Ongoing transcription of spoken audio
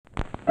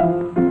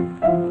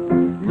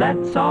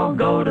Let's all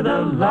go to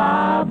the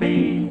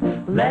lobby.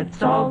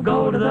 Let's all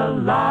go to the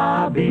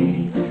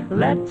lobby.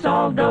 Let's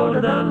all go to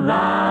the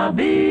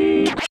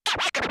lobby.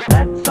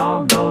 Let's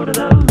all go to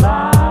the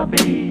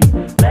lobby.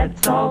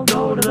 Let's all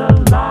go to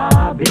the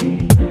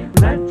lobby.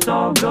 Let's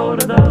all go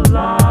to the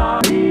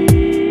lobby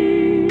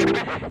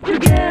to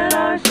get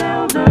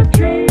ourselves a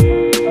treat.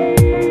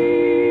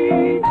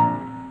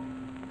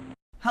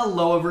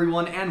 Hello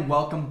everyone and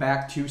welcome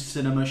back to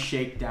Cinema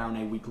Shakedown,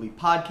 a weekly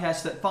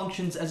podcast that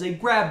functions as a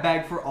grab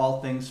bag for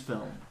all things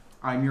film.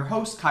 I'm your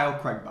host, Kyle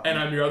Craigbaum. And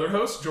I'm your other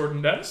host,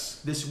 Jordan Dennis.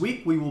 This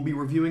week we will be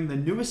reviewing the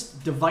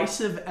newest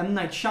divisive M.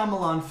 Night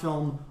Shyamalan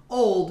film,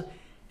 Old,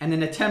 and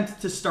an attempt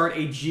to start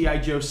a G.I.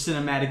 Joe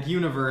cinematic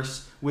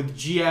universe with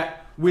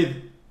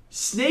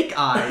Snake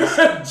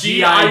Eyes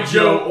G.I.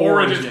 Joe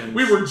Origins.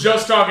 We were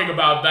just talking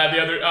about that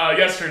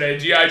yesterday.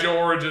 G.I. Joe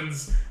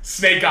Origins,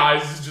 Snake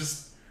Eyes is just...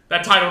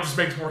 That title just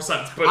makes more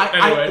sense, but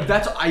anyway.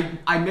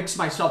 I mixed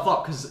myself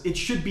up because it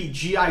should be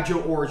G.I.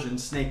 Joe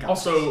Origins Snake Eyes.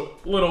 Also,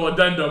 little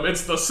addendum,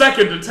 it's the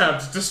second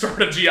attempt to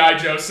start a G.I.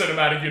 Joe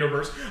cinematic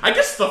universe. I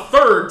guess the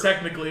third,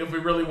 technically, if we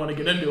really want to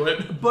get into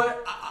it.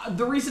 But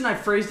the reason I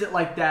phrased it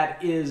like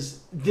that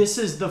is this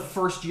is the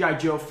first G.I.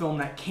 Joe film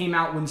that came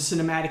out when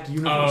cinematic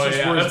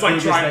universes were as big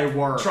as they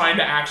were. Trying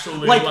to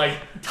actually,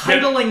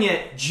 titling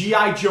it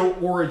G.I. Joe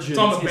Origins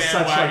on the is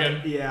bandwagon.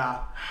 such a... Yeah.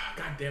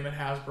 God damn it,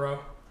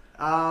 Hasbro.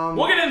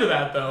 We'll get into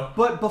that, though.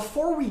 But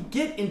before we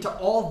get into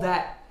all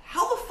that,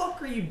 how the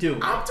fuck are you doing?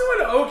 I'm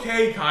doing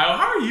okay, Kyle.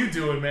 How are you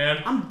doing,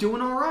 man? I'm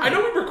doing all right. I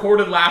know we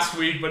recorded last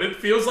week, but it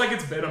feels like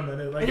it's been a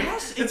minute.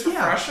 It's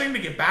refreshing to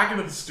get back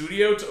into the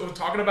studio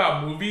talking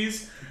about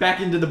movies.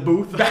 Back into the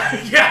booth.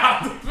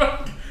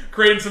 Yeah.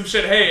 Creating some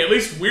shit. Hey, at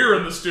least we're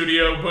in the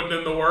studio putting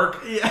in the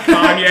work. Yeah.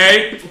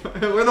 Kanye.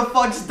 Where the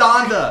fuck's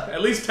Donda?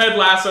 At least Ted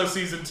Lasso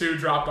Season 2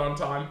 dropped on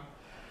time.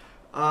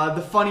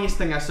 The funniest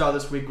thing I saw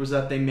this week was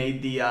that they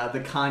made the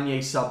Kanye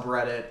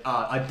subreddit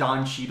a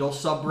Don Cheadle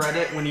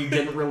subreddit when he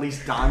didn't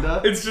release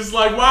Donda. It's just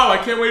like, wow, I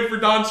can't wait for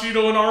Don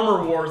Cheadle in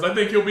Armor Wars. I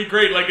think he'll be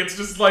great. Like, it's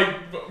just like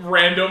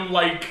random,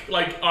 like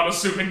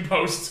unassuming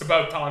posts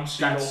about Don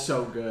Cheadle. That's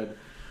so good.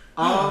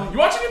 You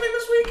watch anything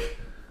this week?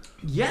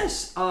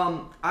 Yes,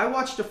 I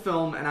watched a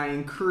film and I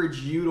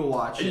encourage you to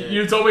watch it.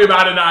 You told me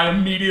about it and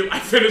I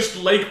finished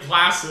Lake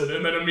Placid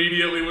and then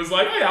immediately was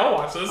like, oh yeah, I'll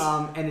watch this.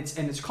 And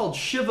it's called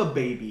Shiva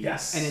Baby.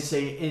 Yes. And it's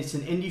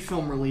an indie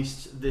film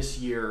released this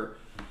year.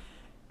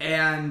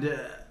 And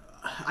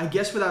I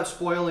guess without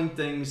spoiling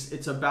things,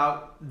 it's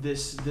about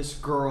this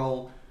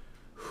girl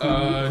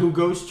who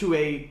goes to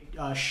a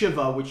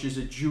Shiva, which is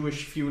a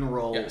Jewish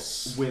funeral,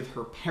 with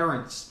her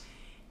parents.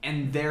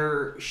 And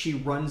there she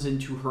runs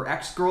into her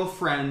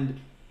ex-girlfriend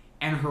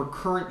and her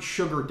current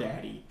sugar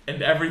daddy.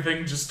 And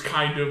everything just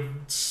kind of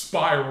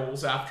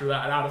spirals after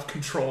that, out of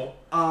control.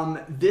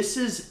 This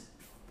is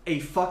a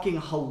fucking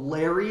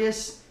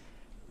hilarious,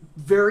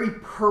 very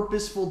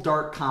purposeful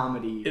dark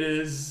comedy. It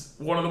is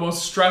one of the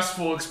most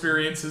stressful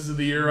experiences of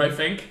the year, I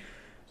think.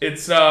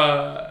 It's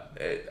I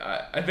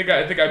think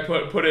I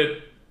put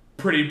it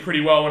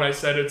pretty well when I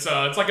said it's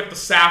like if the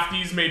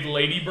Safdies made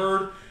Lady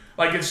Bird.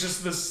 Like, it's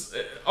just this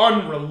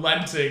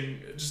unrelenting,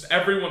 just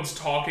everyone's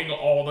talking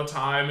all the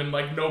time, and,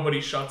 like,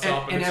 nobody shuts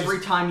up. And every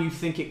time you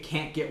think it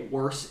can't get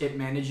worse, it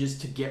manages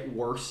to get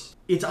worse.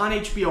 It's on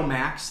HBO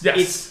Max. Yes.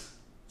 It's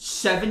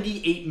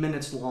 78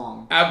 minutes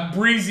long. A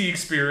breezy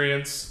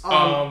experience.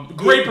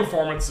 Great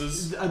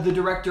performances. The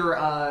director,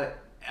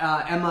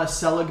 Emma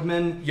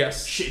Seligman.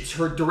 Yes. It's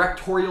her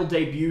directorial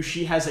debut.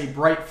 She has a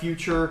bright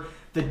future.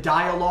 The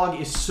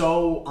dialogue is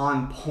so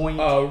on point.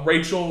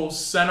 Rachel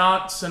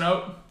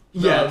Sennott.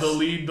 Yes. The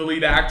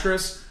lead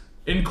actress,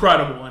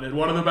 incredible in it.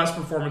 One of the best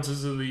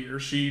performances of the year.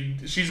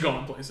 She's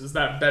going places.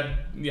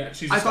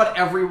 She's. I thought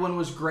everyone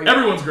was great.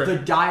 Everyone's great. The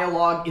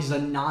dialogue is a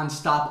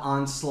nonstop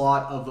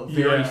onslaught of a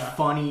very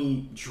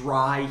funny,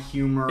 dry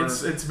humor.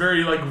 It's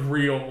very like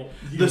real humor.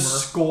 The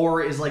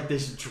score is like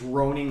this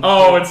droning.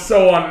 Oh, it's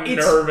so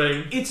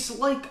unnerving. It's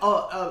like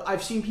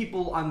I've seen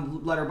people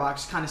on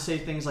Letterboxd kind of say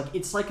things like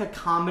it's like a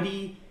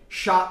comedy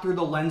shot through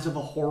the lens of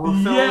a horror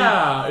film.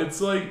 Yeah, it's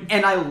like...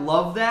 And I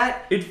love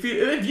that. If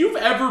you've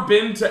ever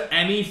been to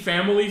any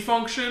family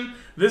function,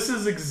 this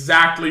is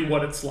exactly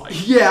what it's like.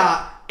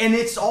 Yeah, and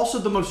it's also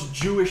the most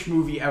Jewish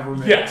movie ever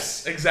made.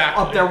 Yes,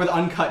 exactly. Up there with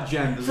Uncut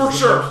Gems. For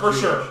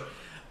sure.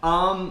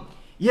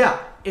 Yeah,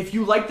 if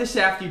you like the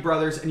Safdie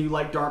brothers and you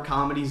like dark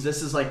comedies,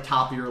 this is like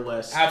top of your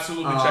list.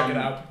 Absolutely, check it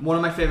out. One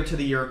of my favorites of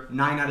the year,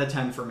 9 out of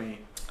 10 for me.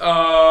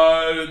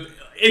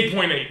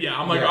 8.8. Yeah,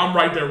 I'm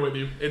right there with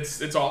you.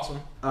 It's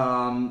awesome.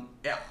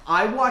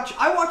 I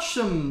watch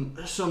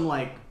some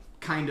like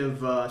kind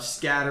of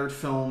scattered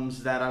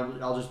films that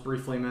I'll just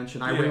briefly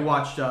mention. I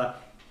rewatched.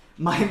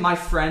 My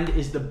friend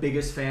is the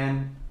biggest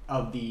fan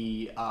of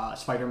the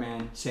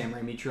Spider-Man Sam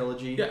Raimi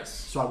trilogy. Yes.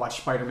 So I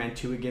watched Spider-Man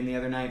 2 again the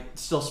other night. It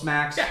still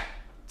smacks. Yeah.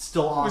 It's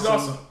still awesome.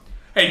 He's awesome.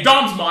 Hey,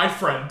 Dom's my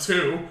friend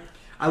too.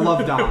 I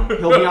love Dom.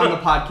 He'll be on the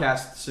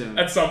podcast soon.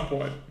 At some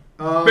point.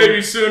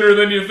 Maybe sooner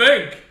than you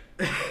think.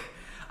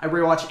 I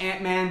rewatched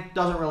Ant-Man.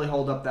 Doesn't really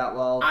hold up that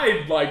well.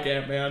 I like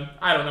Ant-Man.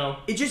 I don't know.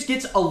 It just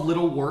gets a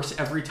little worse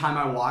every time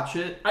I watch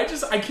it.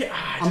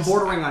 I'm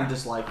bordering on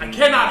disliking. I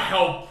cannot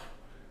help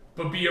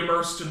but be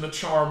immersed in the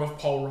charm of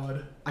Paul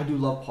Rudd. I do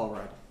love Paul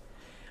Rudd.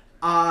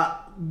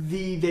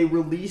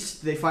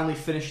 They finally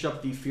finished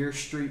up the Fear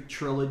Street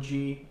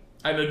trilogy.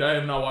 I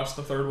have not watched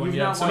the third one You've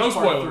yet, not so no watched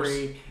part spoilers.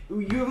 3.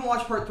 You haven't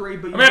watched part 3,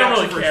 but I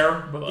don't really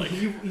care, but like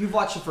you've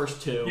watched the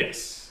first 2.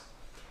 yes.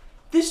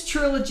 This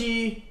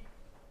trilogy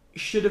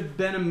should have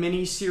been a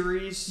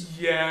mini-series.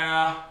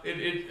 Yeah,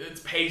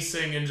 its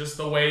pacing and just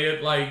the way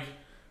it like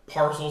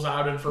parcels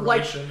out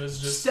information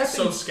is just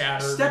so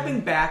scattered.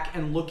 Stepping back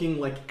and looking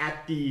like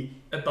at the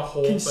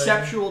whole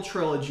conceptual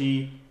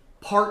trilogy,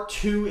 part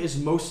 2 is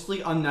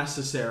mostly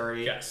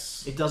unnecessary.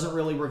 Yes. It doesn't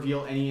really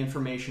reveal any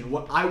information.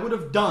 What I would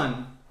have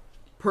done,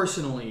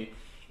 personally,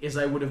 is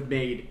I would have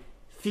made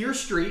Fear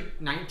Street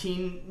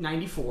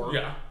 1994.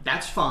 Yeah.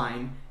 That's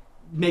fine.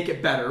 Make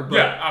it better. But,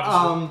 yeah,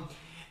 obviously.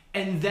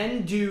 And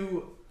then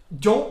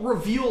don't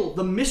reveal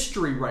the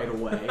mystery right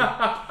away.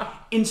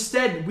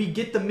 Instead, we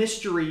get the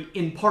mystery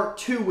in part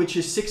 2, which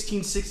is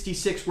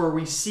 1666, where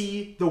we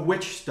see the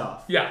witch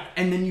stuff. Yeah.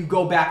 And then you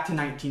go back to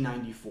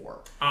 1994.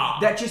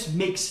 That just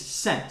makes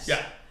sense.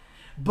 Yeah.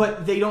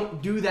 But they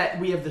don't do that.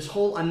 We have this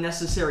whole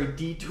unnecessary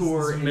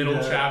detour. This middle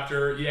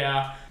chapter,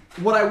 yeah.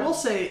 What I will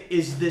say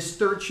is this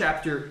third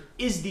chapter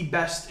is the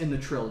best in the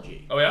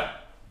trilogy. Oh, yeah?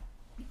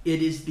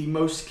 It is the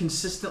most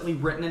consistently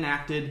written and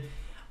acted.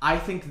 I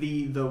think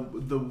the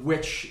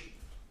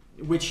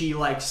witchy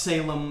like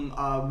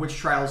Salem witch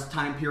trials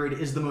time period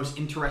is the most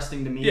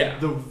interesting to me. Yeah.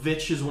 The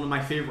Witch is one of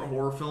my favorite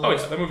horror films. Oh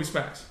yeah, that movie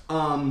smacks.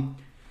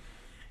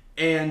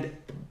 And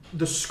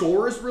the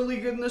score is really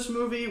good in this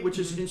movie, which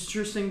is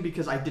interesting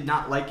because I did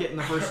not like it in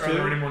the first 2. Are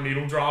there any more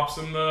needle drops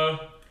in the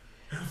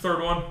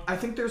third one? I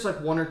think there's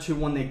like 1 or 2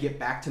 when they get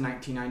back to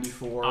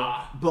 1994.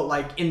 But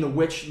like in The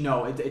Witch,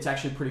 no, it's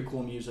actually pretty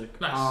cool music.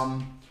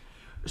 Nice.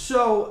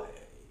 So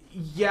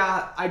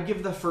yeah, I'd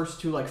give the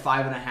first 2 like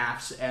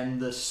 5.5s,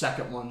 and the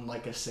second one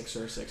like a 6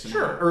 or a 6.5.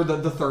 Sure. Or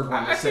the third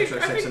one a 6 or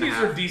 6.5. I think these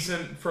are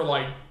decent for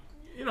like,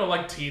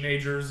 like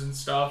teenagers and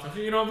stuff. If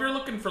you're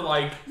looking for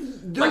like,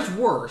 there's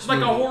worse.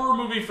 Like a horror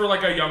movie for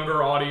like a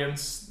younger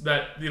audience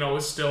that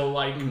is still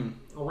like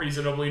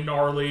reasonably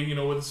gnarly,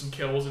 with some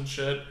kills and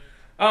shit.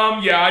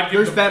 I'd give.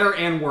 There's better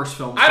and worse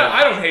films.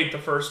 I don't hate the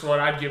first one.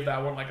 I'd give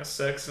that one like a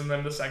 6, and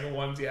then the second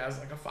one's is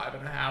like a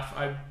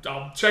 5.5.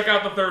 I'll check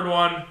out the third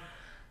one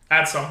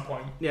at some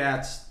point. Yeah,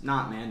 it's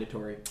not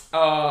mandatory.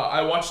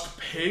 I watched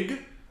Pig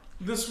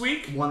this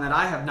week. One that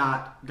I have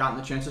not gotten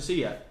the chance to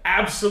see yet.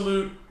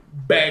 Absolute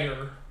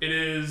banger. It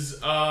is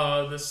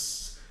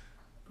this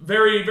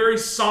very, very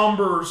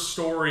somber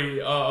story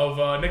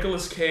of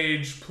Nicolas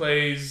Cage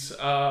plays.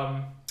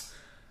 I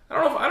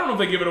don't know if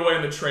they give it away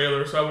in the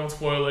trailer, so I won't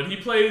spoil it. He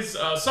plays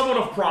someone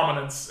of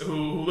prominence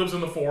who lives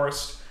in the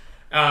forest.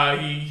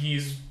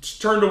 He's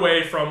turned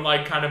away from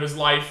like kind of his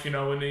life,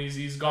 and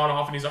he's gone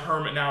off and he's a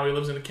hermit now. He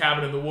lives in a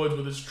cabin in the woods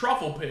with his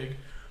truffle pig,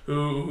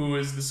 who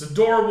is this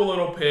adorable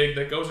little pig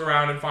that goes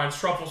around and finds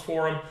truffles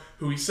for him,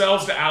 who he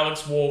sells to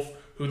Alex Wolff,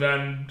 who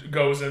then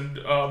goes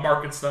and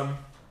markets them.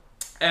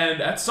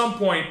 And at some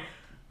point,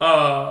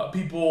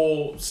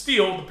 people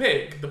steal the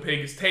pig. The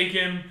pig is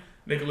taken.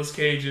 Nicolas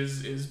Cage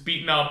is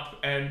beaten up,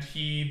 and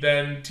he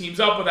then teams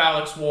up with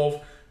Alex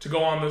Wolff to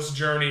go on this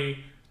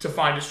journey to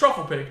find his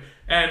truffle pig.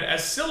 And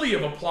as silly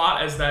of a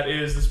plot as that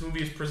is, this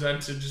movie is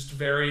presented just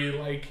very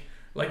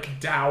like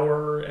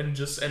dour and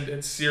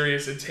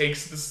serious. It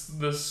takes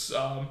this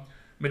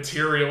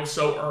material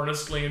so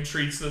earnestly and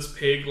treats this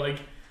pig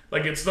like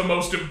it's the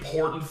most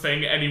important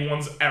thing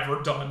anyone's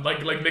ever done.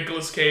 Like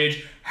Nicolas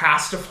Cage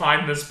has to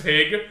find this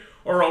pig,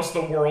 or else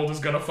the world is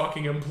gonna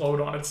fucking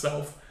implode on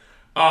itself.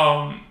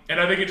 And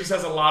I think it just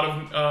has a lot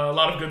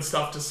of good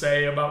stuff to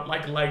say about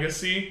like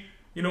legacy,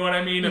 you know what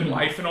I mean, and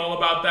life and all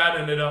about that.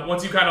 And it,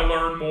 once you kind of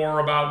learn more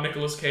about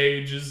Nicolas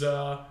Cage's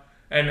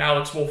and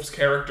Alex Wolff's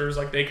characters,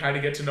 like they kind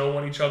of get to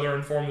know each other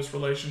and form this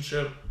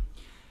relationship.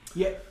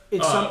 Yeah,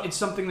 it's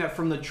something that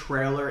from the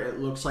trailer it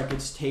looks like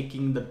it's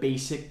taking the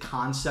basic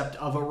concept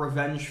of a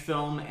revenge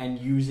film and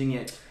using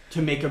it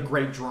to make a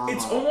great drama.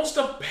 It's almost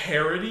a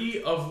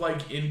parody of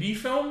like indie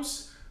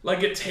films.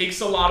 Like it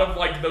takes a lot of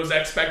like those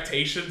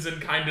expectations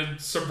and kind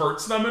of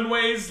subverts them in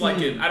ways. Like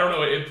I don't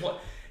know.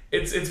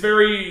 It's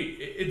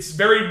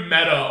very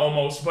meta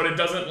almost, but it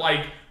doesn't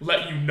like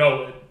let you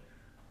know it.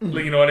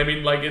 Like, you know what I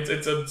mean? Like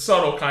it's a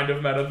subtle kind of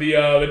meta.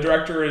 The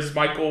director is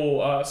Michael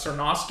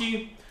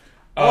Sarnowski.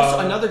 Also,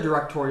 another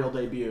directorial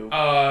debut.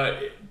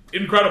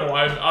 Incredible.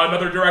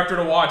 Another director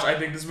to watch. I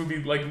think this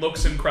movie like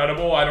looks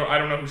incredible. I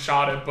don't know who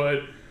shot it,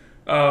 but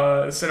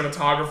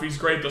cinematography is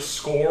great. The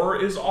score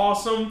is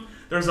awesome.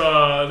 There's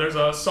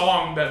a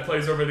song that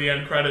plays over the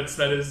end credits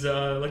that is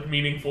like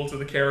meaningful to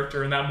the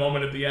character, and that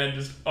moment at the end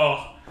just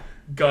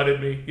gutted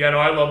me. Yeah, no,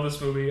 I love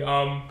this movie.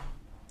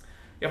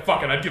 Yeah,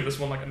 fuck it, I'd give this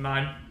one like a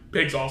 9.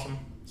 Pig's awesome.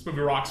 This movie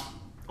rocks.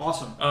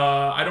 Awesome.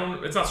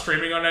 It's not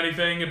streaming on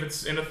anything. If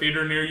it's in a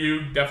theater near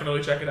you,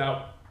 definitely check it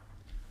out.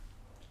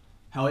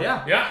 Hell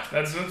yeah. Yeah,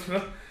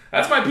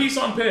 That's my piece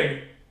on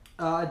Pig.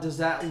 Does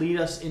that lead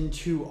us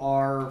into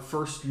our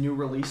first new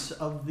release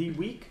of the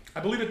week? I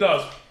believe it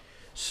does.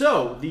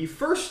 So, the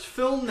first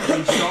film that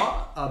we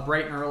saw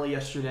bright and early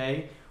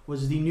yesterday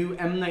was the new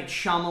M. Night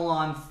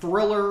Shyamalan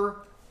thriller,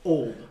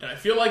 Old. And I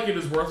feel like it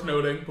is worth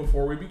noting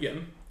before we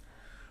begin,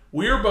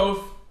 we are both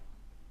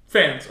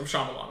fans of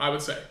Shyamalan, I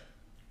would say.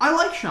 I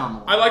like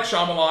Shyamalan. I like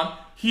Shyamalan.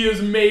 He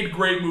has made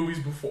great movies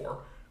before.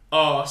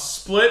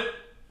 Split,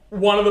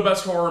 one of the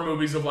best horror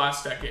movies of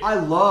last decade. I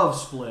love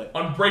Split.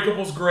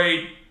 Unbreakable's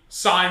great.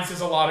 Signs has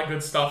a lot of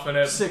good stuff in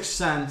it. Sixth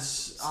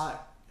Sense.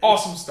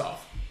 Awesome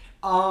stuff.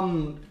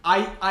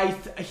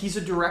 He's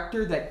a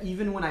director that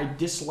even when I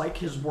dislike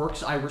his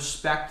works, I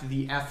respect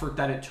the effort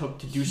that it took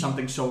to do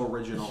something so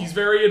original. He's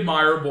very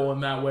admirable in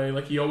that way.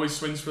 Like, he always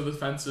swings for the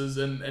fences,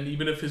 and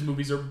even if his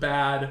movies are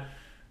bad,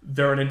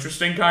 they're an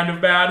interesting kind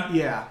of bad.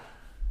 Yeah.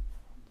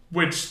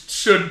 Which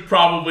should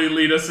probably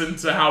lead us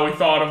into how we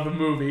thought of the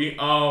movie.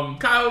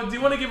 Kyle, do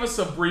you want to give us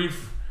a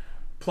brief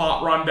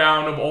plot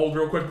rundown of Old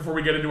real quick before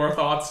we get into our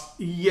thoughts?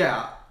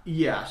 Yeah.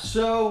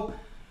 So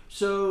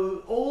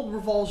Old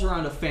revolves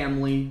around a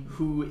family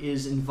who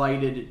is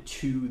invited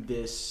to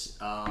this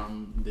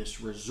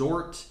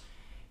resort.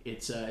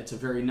 It's a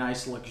very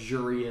nice,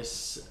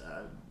 luxurious,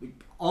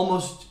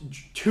 almost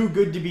too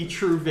good to be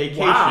true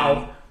vacation.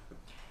 Wow.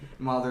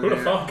 And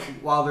Fuck?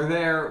 While they're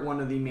there, one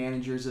of the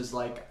managers is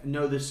like,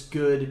 "Know this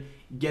good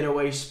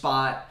getaway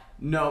spot?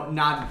 No,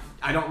 not.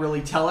 I don't really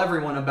tell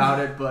everyone about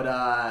it,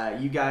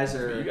 but you guys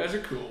are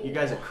cool. You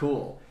guys are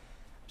cool."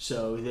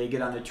 So they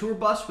get on a tour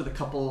bus with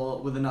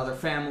another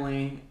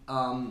family,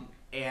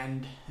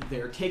 and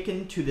they're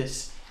taken to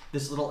this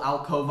little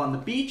alcove on the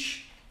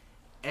beach,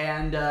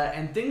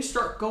 and things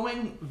start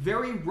going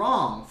very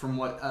wrong from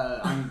what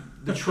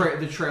the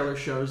trailer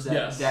shows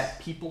that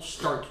people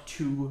start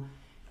to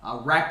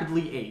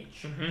rapidly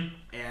age,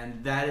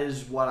 and that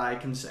is what I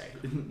can say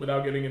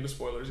without getting into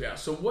spoilers. Yeah.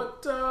 So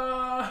what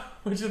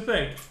did you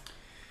think?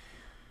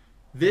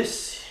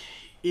 This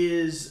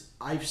is.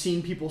 I've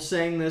seen people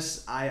saying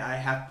this. I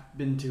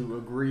happen to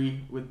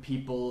agree with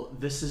people.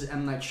 This is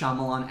M. Night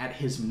Shyamalan at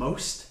his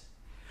most.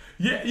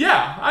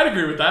 Yeah, I'd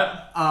agree with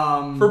that.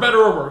 For better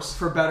or worse.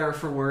 For better or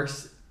for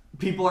worse.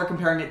 People are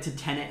comparing it to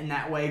Tenet in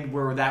that way,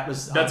 where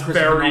that's Christopher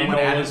very Nolan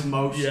at his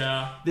most.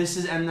 Yeah. This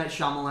is M. Night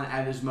Shyamalan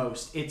at his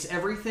most. It's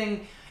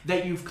everything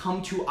that you've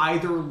come to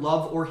either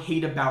love or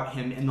hate about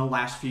him in the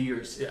last few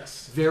years.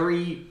 Yes.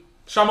 Very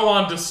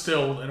Shyamalan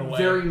distilled in a way.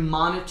 Very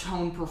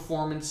monotone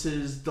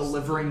performances,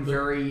 delivering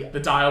the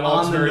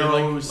dialogue's on the very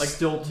nose, like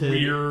stilted,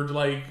 weird,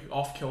 like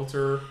off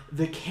kilter.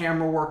 The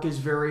camera work is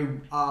very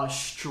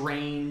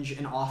strange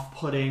and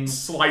off-putting.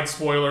 Slight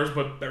spoilers,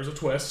 but there's a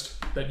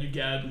twist that you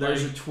get.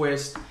 There's a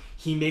twist.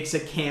 He makes a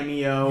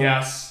cameo.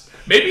 Yes.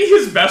 Maybe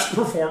his best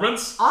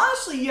performance.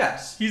 Honestly,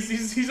 yes.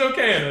 He's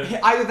okay in it.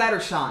 Either that or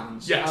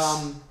Shines.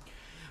 Yes.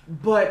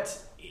 But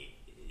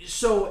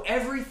so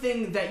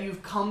everything that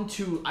you've come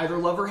to either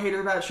love or hate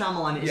about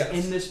Shyamalan is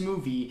in this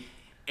movie,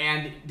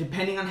 and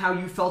depending on how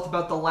you felt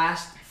about the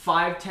last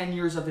 5-10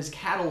 years of his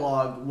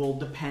catalog will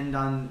depend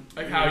on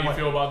how you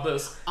feel about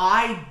this.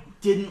 I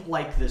didn't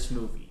like this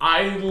movie.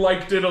 I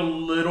liked it a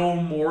little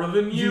more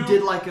than you. You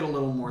did like it a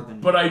little more than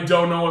me. But I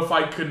don't know if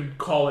I could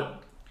call it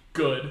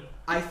good.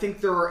 I think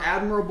there are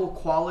admirable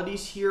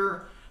qualities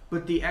here,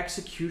 but the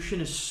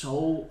execution is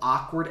so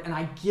awkward, and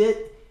I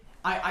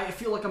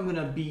feel like I'm going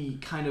to be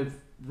kind of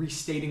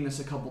restating this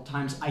a couple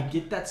times. I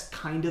get that's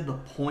kind of the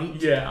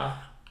point. Yeah.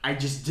 I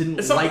just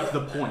didn't like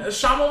the point.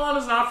 Shyamalan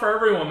is not for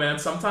everyone, man.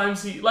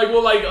 Sometimes he like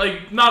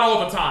not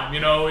all the time, you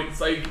know. It's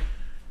like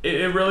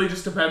it really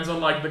just depends on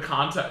like the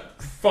content.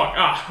 Fuck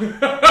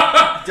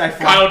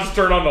Kyle just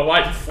turned on the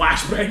light and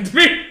flashbanged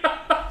me.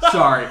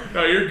 Sorry.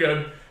 No, you're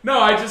good. No,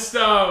 I just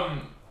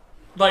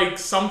like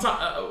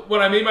sometimes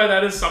what I mean by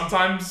that is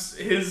sometimes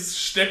his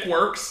shtick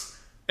works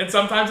and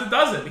sometimes it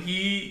doesn't.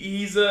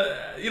 He's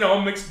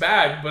a mixed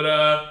bag,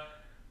 but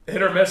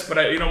hit or miss. But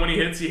when he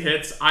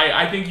hits.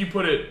 I think you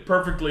put it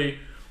perfectly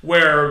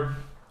where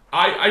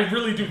I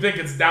really do think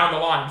it's down the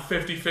line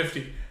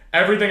 50-50.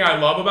 Everything I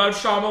love about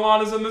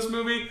Shyamalan is in this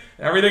movie.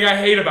 Everything I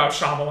hate about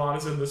Shyamalan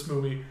is in this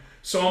movie.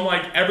 So I'm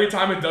like, every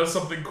time it does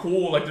something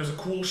cool, like there's a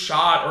cool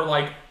shot or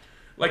like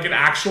an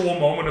actual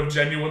moment of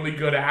genuinely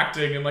good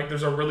acting, and like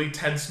there's a really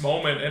tense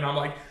moment, and I'm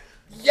like,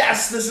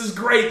 yes, this is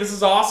great, this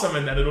is awesome,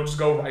 and then it'll just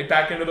go right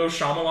back into those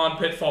Shyamalan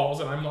pitfalls,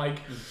 and I'm like,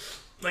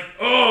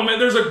 oh man,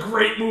 there's a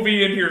great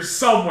movie in here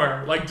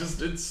somewhere. Like, just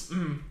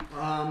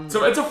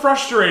so it's a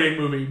frustrating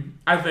movie,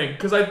 I think,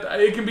 because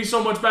it can be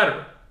so much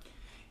better.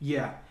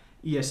 Yeah.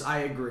 Yes, I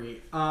agree.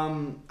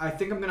 I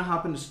think I'm gonna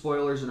hop into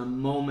spoilers in a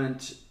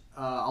moment.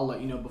 I'll let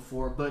you know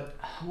before, but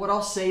what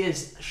I'll say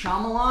is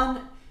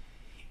Shyamalan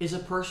is a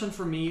person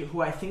for me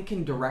who I think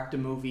can direct a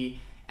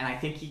movie, and I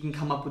think he can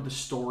come up with a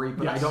story,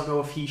 but I don't know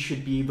if he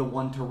should be the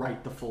one to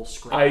write the full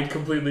script. I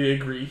completely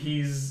agree.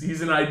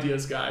 He's an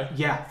ideas guy.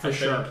 Yeah, for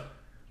sure.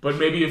 But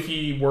maybe if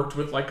he worked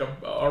with like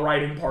a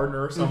writing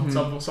partner or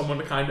someone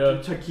to kind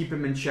of to keep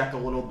him in check a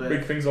little bit,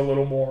 make things a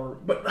little more.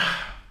 But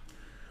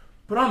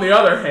But on the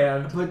other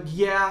hand, But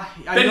yeah,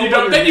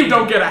 then you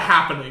don't get a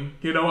happening.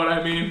 You know what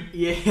I mean?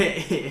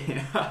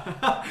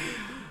 Yeah.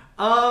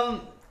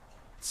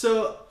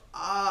 So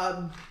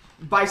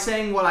by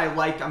saying what I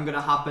like, I'm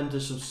gonna hop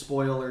into some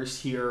spoilers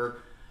here,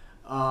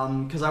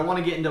 because I want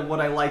to get into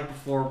what I like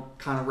before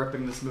kind of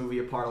ripping this movie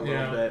apart a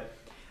little bit.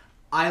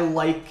 I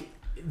like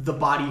the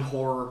body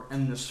horror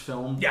in this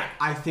film. Yeah.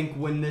 I think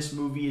when this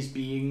movie is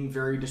being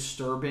very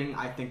disturbing,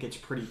 I think it's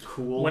pretty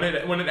cool. When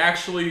it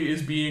actually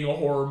is being a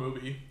horror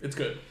movie, it's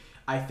good.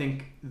 I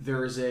think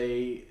there's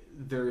a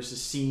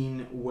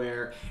scene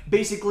where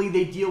basically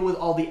they deal with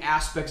all the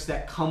aspects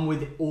that come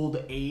with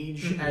old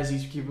age as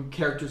these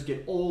characters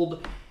get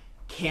old,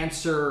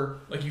 cancer,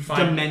 like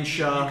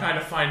dementia. You kind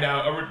of find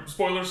out.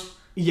 Spoilers.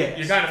 Yes.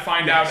 You kind of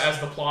find out as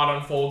the plot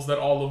unfolds that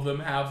all of them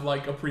have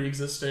like a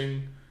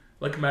pre-existing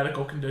like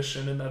medical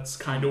condition, and that's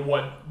kind of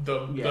what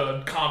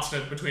the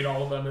constant between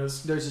all of them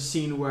is. There's a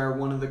scene where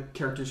one of the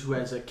characters who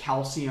has a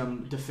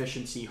calcium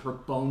deficiency, her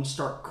bones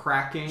start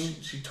cracking.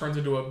 She turns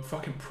into a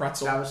fucking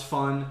pretzel. That was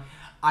fun.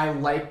 I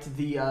liked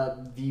the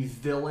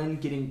villain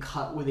getting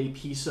cut with a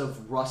piece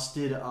of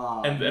rusted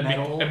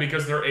metal. And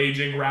because they're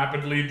aging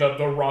rapidly,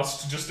 the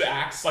rust just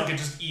acts like it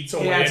just eats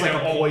away it's like a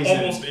poison.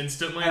 Almost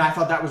instantly. And I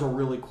thought that was a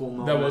really cool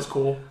moment. That was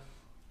cool.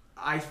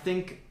 I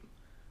think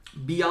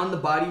beyond the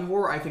body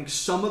horror, I think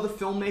some of the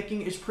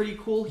filmmaking is pretty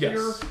cool here.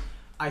 Yes.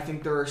 I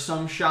think there are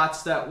some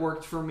shots that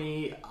worked for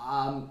me.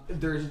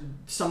 There's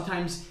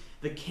sometimes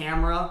the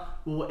camera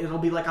it'll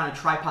be like on a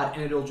tripod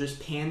and it'll just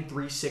pan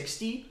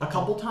 360 a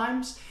couple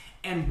times.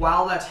 And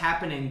while that's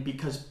happening,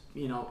 because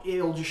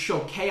it'll just show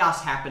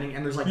chaos happening,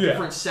 and there's like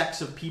different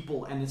sects of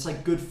people, and it's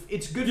like good.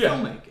 It's good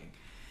filmmaking.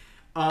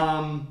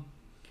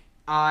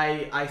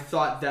 I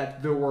thought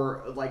that there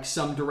were like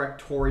some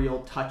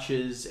directorial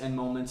touches and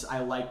moments I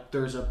liked.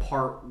 There's a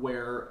part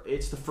where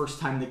it's the first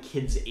time the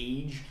kids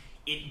age.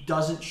 It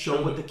doesn't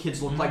show what the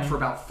kids look like for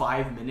about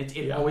 5 minutes.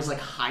 It always like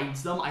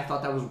hides them. I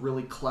thought that was a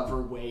really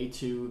clever way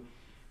to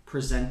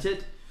present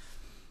it.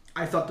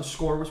 I thought the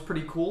score was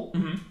pretty cool.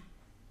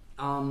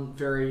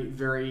 Very,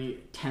 very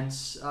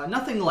tense.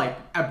 Nothing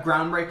like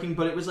groundbreaking,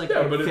 but it was like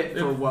fit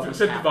for what was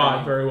happening. Fit the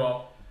vibe very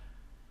well.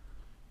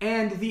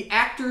 And the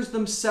actors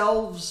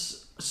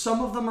themselves,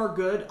 some of them are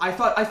good. I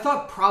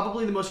thought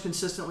probably the most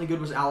consistently good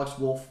was Alex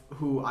Wolff,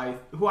 who I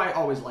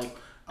always like.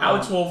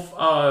 Alex Wolff,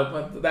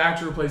 the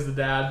actor who plays the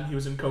dad, he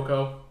was in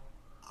Coco.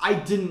 I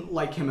didn't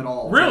like him at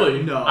all.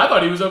 Really? No. I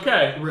thought he was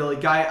okay. Really,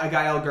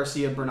 Gael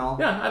Garcia Bernal.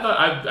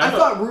 Yeah, I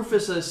thought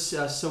Rufus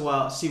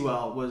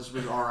Sewell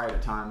was all right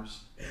at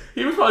times.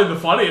 He was probably the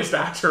funniest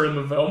actor in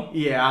the film.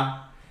 Yeah.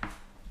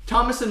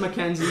 Thomasin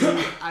McKenzie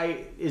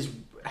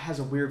has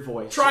a weird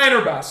voice. Trying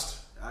her best.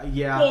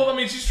 Yeah. Well, I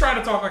mean, she's trying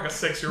to talk like a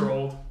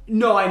 6-year-old.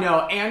 No, I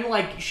know. And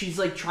like she's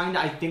like trying to,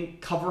 I think,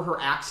 cover her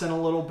accent a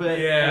little bit.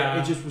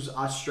 Yeah. It just was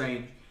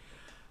strange.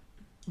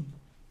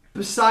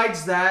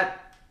 Besides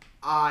that,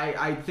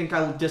 I think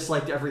I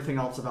disliked everything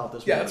else about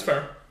this movie. Yeah, that's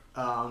fair.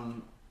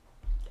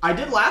 I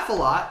did laugh a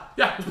lot.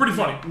 Yeah, it was pretty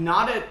funny.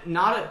 Not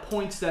at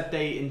points that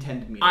they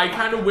intended me to. I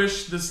kind of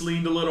wish this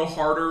leaned a little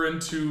harder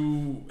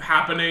into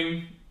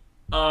happening.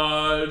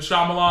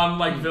 Shyamalan,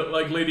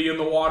 like Lady in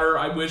the Water.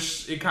 I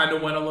wish it kind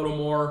of went a little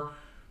more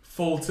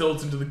full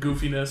tilt into the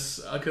goofiness.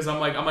 Because I'm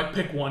like,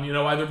 pick one.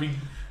 Either be,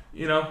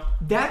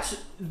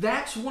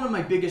 That's one of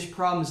my biggest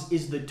problems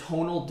is the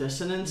tonal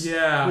dissonance.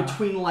 Yeah.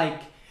 Between like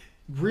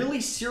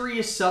really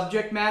serious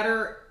subject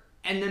matter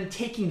and then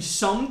taking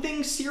some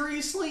things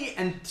seriously,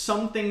 and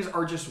some things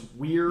are just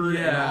weird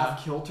and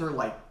off kilter,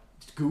 like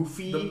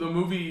goofy. The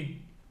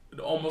movie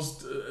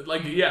almost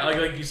like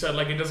you said,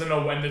 like it doesn't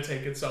know when to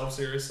take itself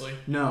seriously.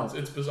 No,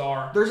 it's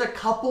bizarre. There's a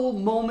couple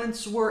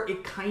moments where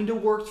it kind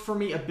of worked for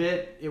me a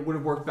bit. It would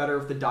have worked better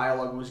if the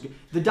dialogue was good.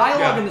 The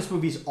dialogue in this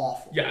movie is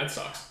awful. Yeah, it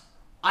sucks.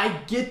 I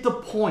get the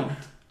point.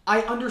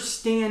 I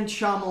understand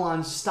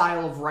Shyamalan's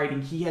style of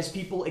writing. He has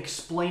people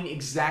explain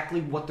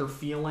exactly what they're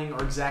feeling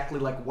or exactly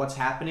like what's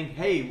happening.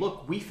 Hey,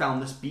 look, we found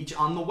this beach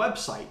on the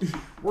website.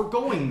 We're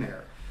going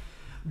there.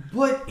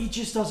 But it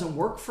just doesn't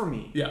work for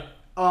me. Yeah.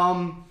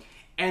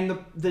 And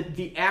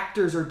the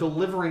actors are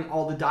delivering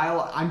all the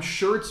dialogue. I'm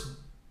sure it's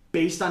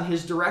based on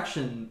his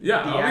direction.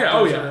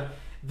 Yeah.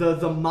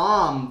 The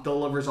mom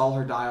delivers all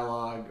her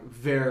dialogue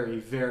very,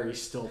 very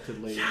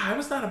stiltedly. Yeah, I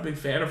was not a big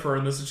fan of her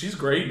in this, and she's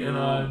great in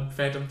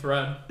Phantom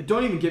Thread.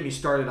 Don't even get me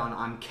started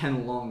on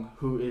Ken Leung,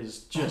 who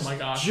is just, oh my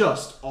gosh,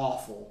 just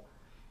awful.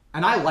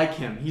 And I like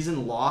him. He's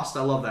in Lost.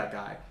 I love that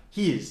guy.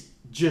 He is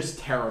just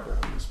terrible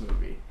in this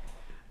movie.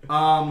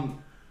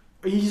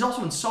 He's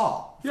also in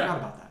Saw. Forgot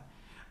about that.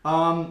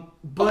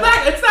 But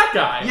it's that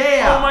guy.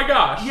 Yeah. Oh my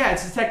gosh. Yeah,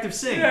 it's Detective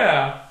Singh.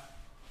 Yeah.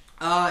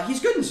 He's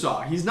good in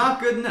Saw. He's not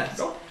good in this.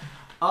 Nope.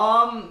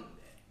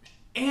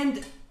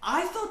 And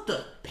I thought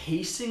the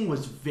pacing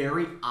was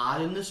very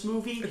odd in this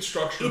movie. It's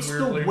structured It's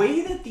weirdly. the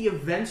way that the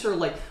events are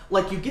like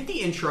you get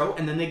the intro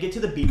and then they get to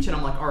the beach and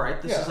I'm like, all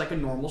right, this is like a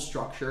normal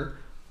structure.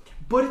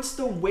 But it's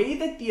the way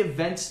that the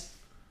events,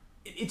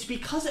 it's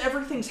because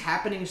everything's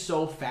happening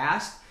so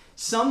fast.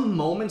 some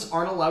moments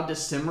aren't allowed to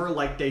simmer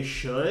like they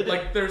should.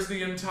 Like, there's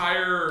the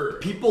entire...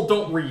 People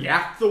don't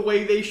react the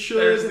way they should.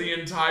 There's the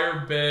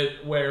entire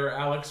bit where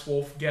Alex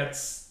Wolff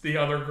gets the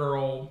other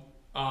girl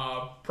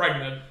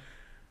pregnant.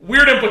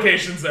 Weird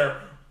implications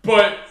there.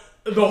 But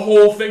the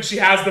whole thing, she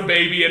has the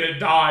baby and it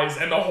dies,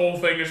 and the whole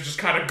thing is just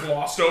kind of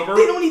glossed over.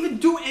 They don't even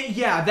do it.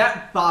 Yeah,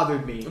 that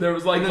bothered me. There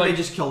was like... And then they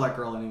just kill that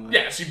girl anyway.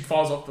 Yeah, she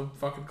falls off the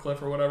fucking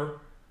cliff or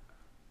whatever.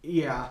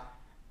 Yeah.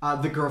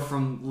 The girl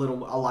from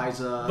Little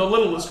Eliza. The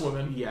littlest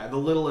woman. Yeah, the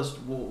littlest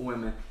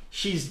women.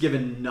 She's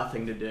given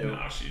nothing to do.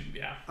 No,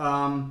 yeah.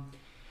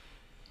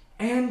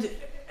 And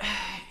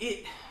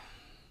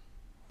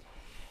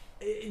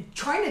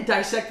trying to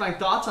dissect my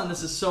thoughts on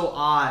this is so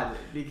odd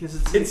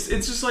because it's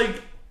just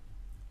like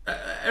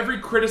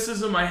every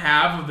criticism I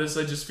have of this,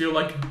 I just feel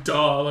like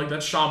duh, like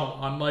that's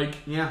Shyamalan, like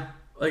yeah,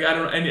 like I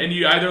don't, and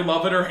you either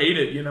love it or hate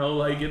it, you know,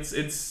 like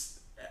it's.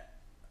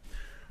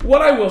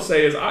 What I will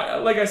say is,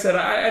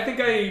 I think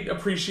I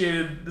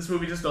appreciated this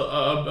movie just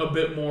a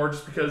bit more,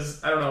 just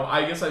because I don't know.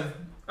 I guess I've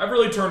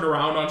really turned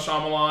around on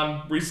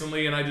Shyamalan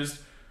recently, and I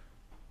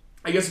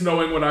guess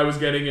knowing what I was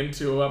getting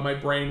into, my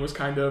brain was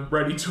kind of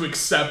ready to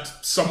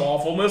accept some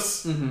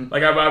awfulness. Mm-hmm.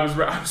 Like I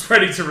was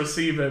ready to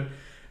receive it,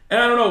 and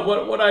I don't know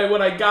what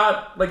I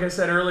got. Like I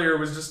said earlier,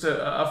 was just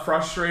a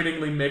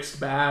frustratingly mixed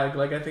bag.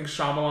 Like I think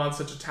Shyamalan's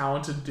such a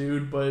talented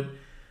dude, but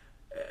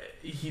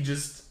he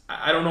just,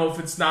 I don't know if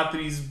it's not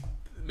that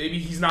maybe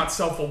he's not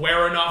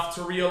self-aware enough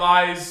to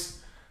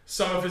realize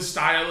some of his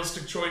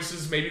stylistic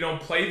choices maybe don't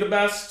play the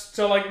best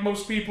to like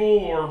most people,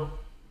 or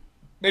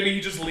maybe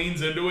he just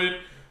leans into it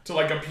to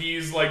like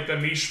appease like the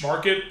niche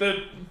market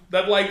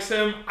that likes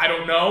him. I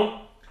don't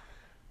know,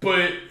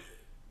 but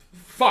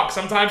fuck,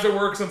 sometimes it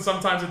works and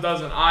sometimes it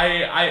doesn't.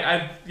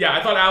 I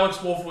thought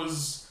Alex Wolff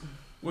was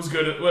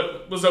good,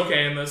 was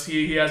okay in this.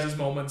 He has his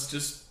moments.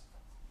 Just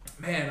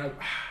man,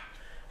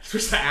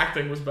 just the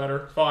acting was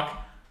better. Fuck.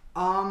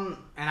 And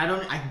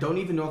I don't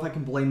even know if I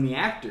can blame the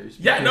actors.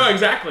 Yeah, no,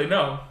 exactly,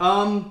 no.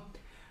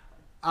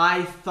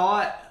 I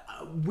thought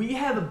we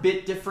have a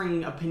bit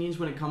differing opinions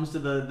when it comes to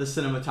the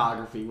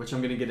cinematography, which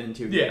I'm going to get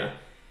into. Yeah.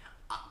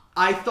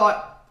 I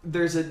thought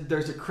there's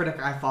a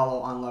critic I follow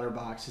on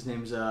Letterboxd. His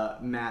name's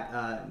Matt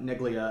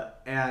Neglia,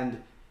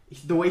 and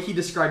the way he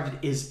described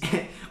it is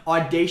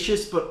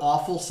audacious but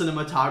awful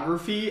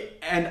cinematography,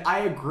 and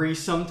I agree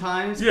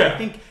sometimes. Yeah. I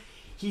think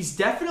he's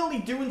definitely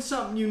doing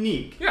something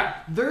unique. Yeah.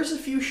 There's a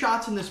few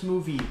shots in this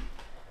movie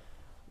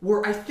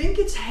where I think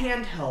it's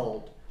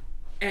handheld,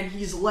 and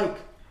he's like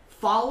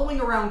following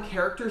around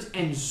characters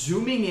and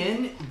zooming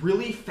in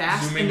really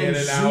fast and then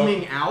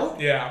zooming out.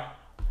 Yeah.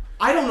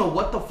 I don't know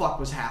what the fuck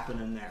was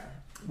happening there.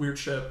 Weird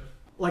shit.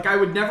 Like, I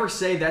would never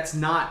say that's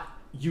not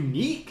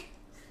unique.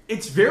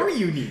 It's very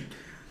unique.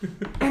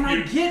 And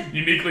I get...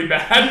 Uniquely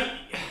bad?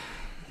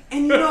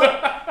 And, you know,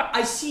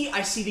 I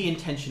see the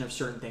intention of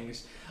certain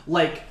things.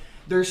 Like,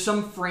 there's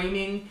some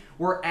framing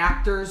where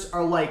actors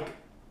are, like,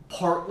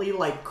 partly,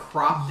 like,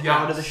 cropped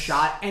out of the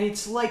shot. And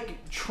it's,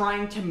 like,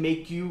 trying to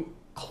make you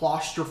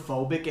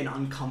claustrophobic and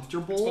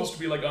uncomfortable. It's supposed to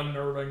be, like,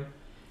 unnerving.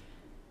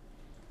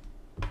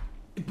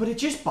 But it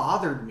just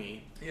bothered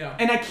me. Yeah.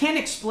 And I can't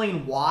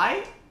explain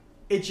why.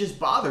 It just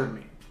bothered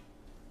me.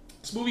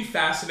 This movie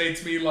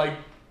fascinates me, like,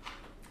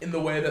 in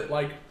the way that,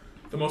 like,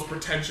 the most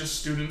pretentious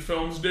student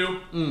films do.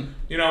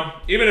 You know,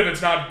 even if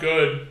it's not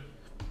good,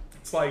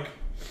 it's like,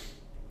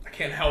 I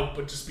can't help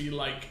but just be,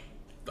 like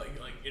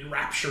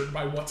enraptured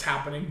by what's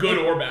happening, good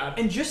or bad.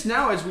 And just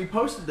now, as we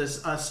posted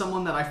this,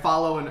 someone that I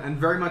follow and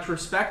very much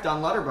respect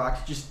on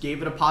Letterboxd just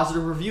gave it a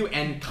positive review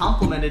and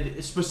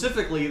complimented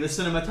specifically the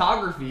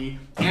cinematography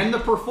and the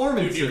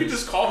performances. Dude, you could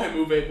just call him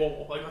Uwe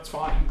Boll. Like, that's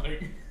fine.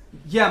 Like,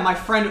 yeah, my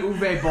friend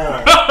Uwe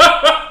Boll.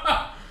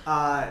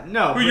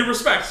 No. Who you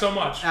respect so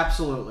much.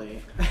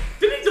 Absolutely.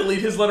 Did he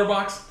delete his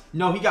Letterboxd?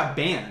 No, he got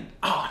banned.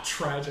 Ah,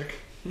 tragic.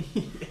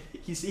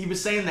 He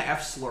was saying the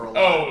F slur a lot.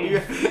 Oh,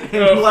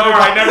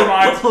 alright, never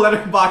mind.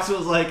 Letterboxd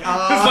was like, it's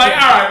like,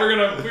 alright, we're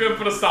gonna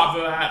put a stop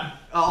to that.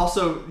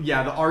 Also,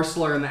 yeah, the R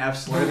slur and the F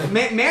slur.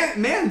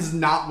 Man's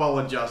not well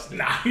adjusted.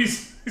 Nah,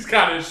 he's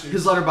got issues.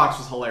 His Letterboxd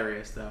was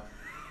hilarious though.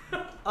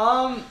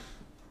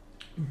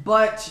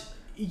 But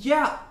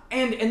yeah,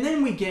 and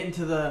then we get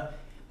into the.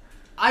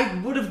 I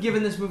would have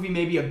given this movie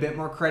maybe a bit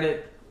more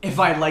credit if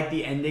I liked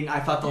the ending. I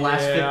thought the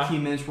last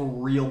 15 minutes were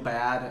real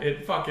bad.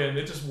 It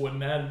just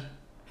wouldn't end.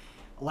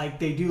 Like,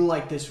 they do,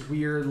 like, this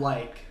weird,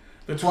 like...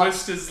 The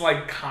twist is,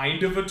 like,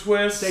 kind of a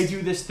twist. They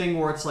do this thing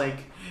where it's like,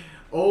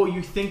 oh,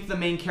 you think the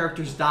main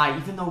characters die,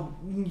 even though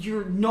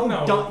you're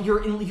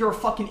you're a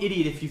fucking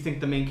idiot if you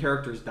think the main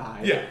characters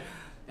die. Yeah.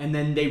 And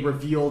then they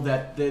reveal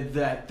that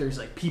that there's,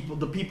 like,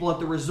 the people at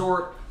the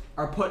resort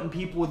are putting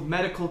people with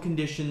medical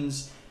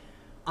conditions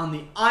on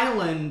the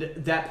island,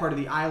 that part of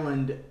the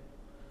island...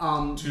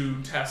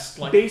 to test,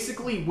 like...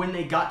 Basically, when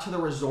they got to the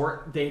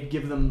resort, they'd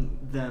give them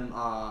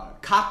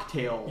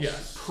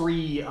cocktails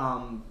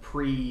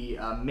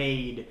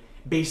pre-made,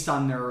 based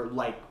on their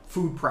like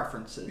food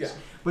preferences. Yeah.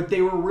 But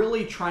they were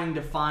really trying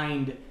to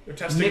find They're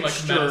testing like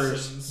mixtures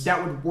medicines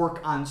that would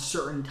work on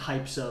certain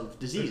types of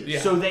diseases.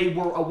 Yeah. So they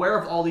were aware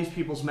of all these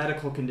people's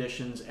medical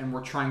conditions and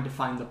were trying to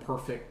find the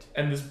perfect.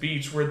 And this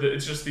beach where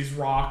it's just these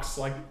rocks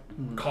like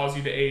cause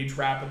you to age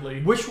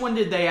rapidly. Which one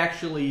did they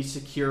actually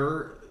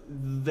secure?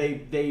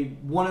 They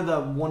one of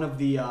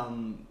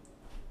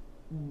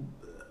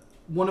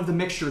the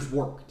mixtures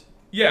worked.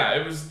 Yeah,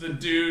 it was the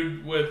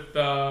dude with it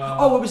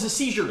was the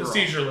seizure girl. The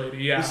seizure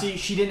lady, yeah.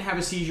 She didn't have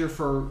a seizure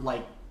for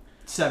like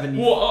 7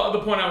 years. Well, the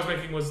point I was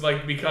making was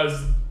like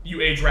because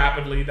you age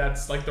rapidly,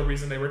 that's like the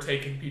reason they were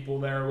taking people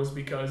there was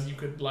because you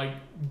could like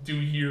do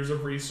years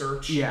of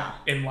research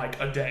in like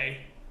a day.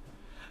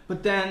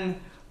 But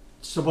then,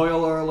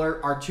 spoiler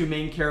alert, our two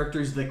main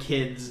characters, the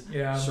kids,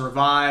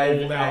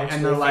 survive, Old Alex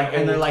and they're like,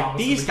 Thomas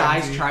these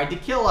guys tried to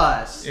kill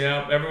us.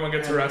 Yeah, everyone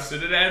gets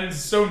arrested. It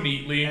ends so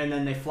neatly. And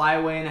then they fly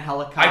away in a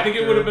helicopter. I think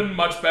it would have been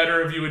much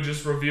better if you had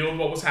just revealed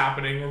what was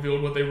happening,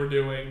 revealed what they were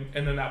doing,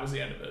 and then that was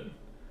the end of it.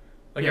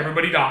 Like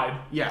everybody died.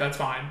 Yeah, that's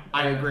fine.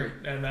 I agree.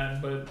 And then,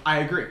 but I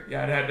agree.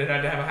 Yeah, it had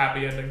to have a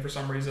happy ending for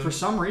some reason. For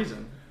some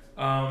reason.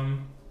 Yeah,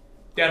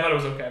 I thought it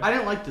was okay. I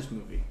didn't like this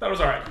movie. That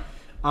was alright.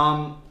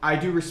 I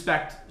do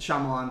respect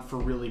Shyamalan for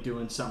really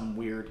doing something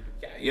weird.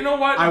 Yeah, you know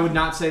what? I would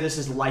not say this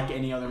is like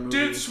any other movie.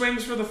 Dude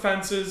swings for the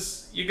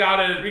fences. You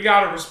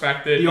gotta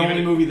respect it. The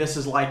only movie this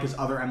is like is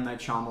other M. Night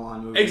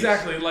Shyamalan movies.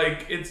 Exactly.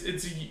 Like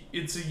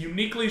it's a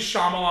uniquely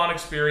Shyamalan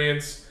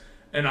experience,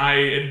 and I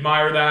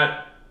admire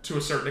that to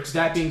a certain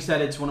extent. That being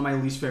said, it's one of my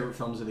least favorite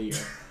films of the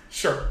year.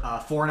 Sure.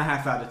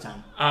 4.5 out of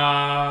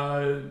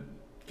 10.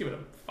 Give it a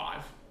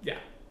 5. Yeah,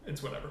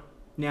 it's whatever.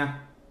 Yeah.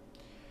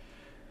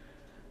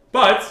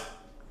 But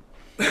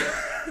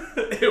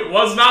it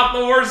was not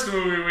the worst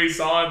movie we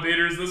saw in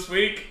theaters this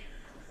week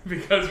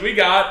because we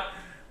got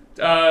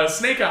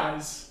Snake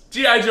Eyes,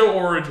 G.I. Joe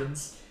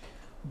Origins.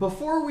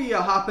 Before we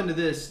hop into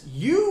this,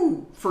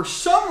 you, for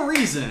some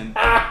reason,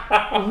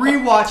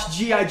 rewatched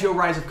G.I. Joe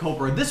Rise of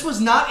Cobra. This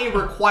was not a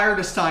required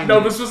assignment.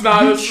 No, this was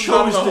not. You this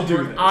chose was not to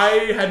do this. I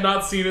had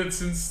not seen it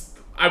since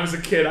I was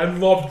a kid. I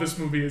loved this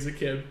movie as a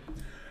kid.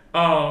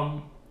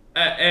 And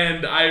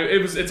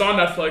it's on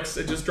Netflix.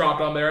 It just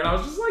dropped on there, and I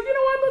was just like, you know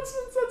what?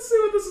 Let's see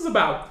what this is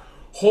about.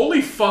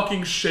 Holy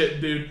fucking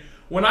shit, dude!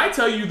 When I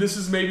tell you this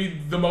is maybe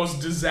the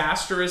most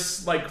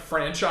disastrous like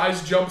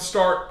franchise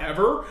jumpstart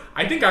ever,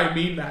 I think I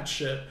mean that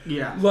shit.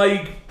 Yeah.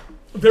 Like,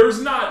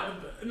 there's not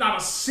a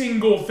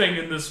single thing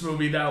in this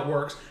movie that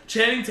works.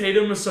 Channing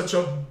Tatum is such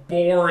a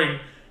boring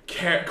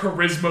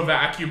charisma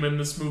vacuum in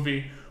this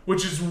movie,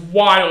 which is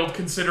wild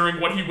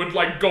considering what he would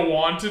like go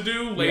on to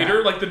do later.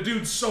 Yeah. Like, the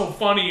dude's so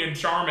funny and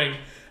charming,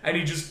 and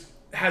he just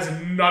has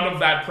none of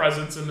that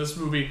presence in this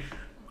movie.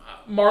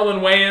 Marlon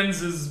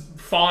Wayans is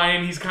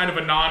fine. He's kind of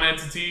a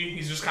non-entity.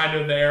 He's just kind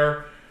of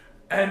there.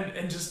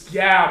 And just,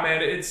 yeah,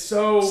 man, it's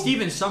so...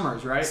 Stephen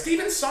Sommers, right?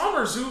 Stephen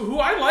Sommers, who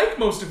I like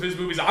most of his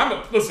movies. I'm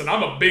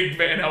a big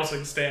Van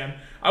Helsing stan.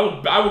 I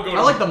will go to...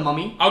 I like The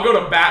Mummy. I'll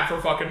go to bat for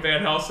fucking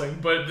Van Helsing.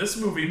 But this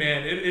movie,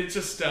 man, it's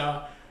just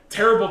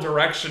terrible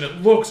direction.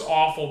 It looks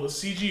awful. The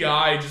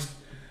CGI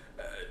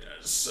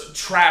just...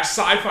 trash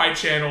Sci-Fi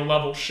Channel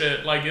level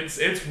shit. Like,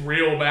 it's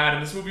real bad.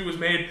 And this movie was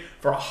made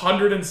for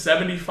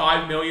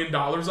 $175 million,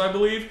 I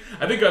believe.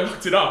 I think I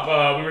looked it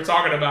up. We were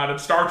talking about it.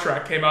 Star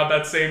Trek came out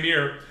that same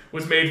year.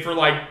 Was made for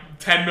like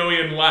 10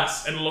 million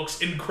less and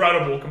looks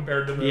incredible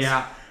compared to this.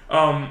 Yeah.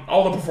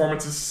 All the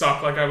performances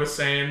suck, like I was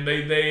saying.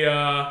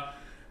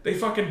 They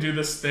fucking do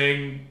this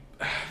thing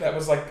that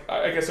was like,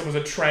 I guess it was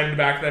a trend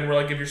back then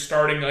where like if you're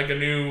starting like a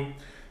new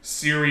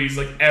series,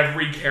 like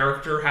every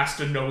character has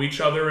to know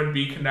each other and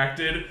be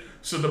connected.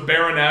 So the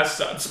Baroness,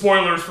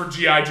 spoilers for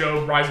G.I.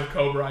 Joe Rise of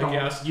Cobra, I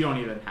guess. You don't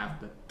even have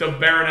to. The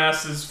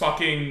Baroness is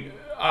fucking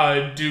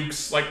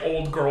Duke's like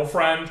old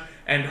girlfriend,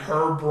 and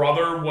her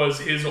brother was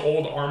his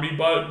old army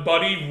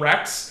buddy,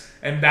 Rex,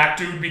 and that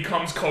dude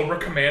becomes Cobra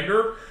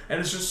Commander,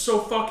 and it's just so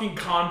fucking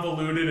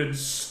convoluted and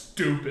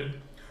stupid.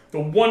 The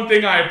one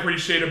thing I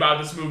appreciate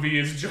about this movie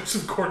is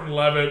Joseph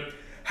Gordon-Levitt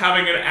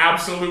having an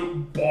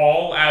absolute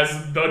ball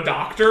as the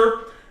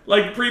Doctor.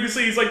 Like,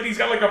 previously, he's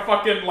got like a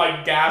fucking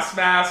like gas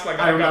mask. Like,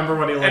 I remember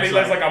what he looks like. And he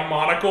has like a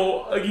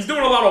monocle. Like, he's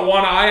doing a lot of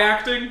one eye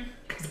acting,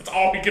 because that's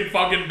all he can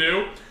fucking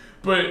do.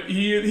 But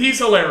he's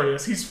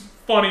hilarious. He's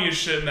funny as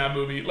shit in that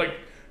movie. Like,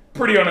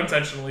 pretty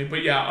unintentionally.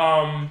 But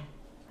yeah,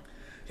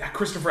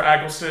 Christopher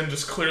Eccleston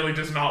just clearly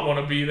does not want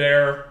to be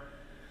there.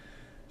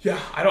 Yeah,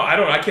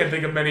 I can't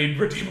think of many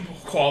redeemable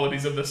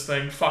qualities of this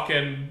thing.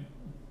 Fucking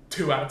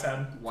 2 out of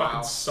 10. Wow.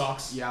 Fucking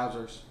sucks.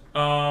 Yowzers.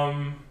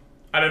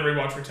 I didn't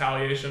rewatch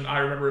Retaliation. I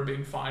remember it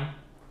being fine.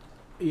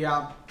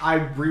 Yeah, I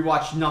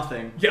rewatched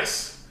nothing.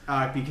 Yes.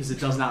 Because it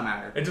does not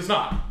matter. It does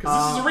not.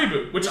 Because this is a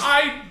reboot, which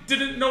I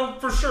didn't know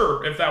for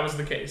sure if that was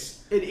the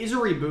case. It is a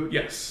reboot.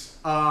 Yes.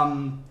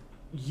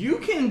 You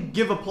can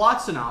give a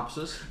plot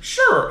synopsis.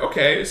 Sure.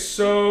 Okay.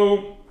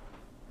 So,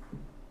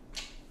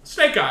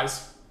 Snake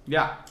Eyes.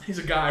 Yeah. He's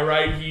a guy,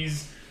 right?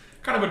 He's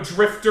kind of a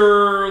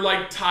drifter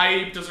like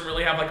type, doesn't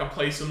really have like a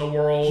place in the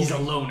world. He's a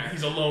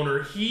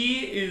loner. He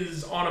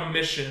is on a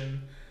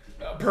mission,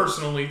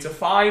 personally, to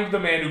find the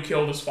man who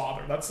killed his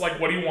father. That's like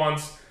what he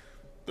wants.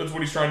 That's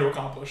what he's trying to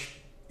accomplish.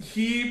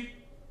 He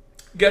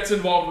gets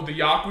involved with the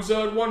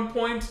Yakuza at one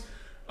point.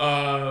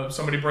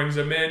 Somebody brings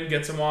him in,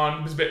 gets him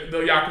on.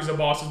 The Yakuza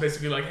boss is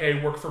basically like,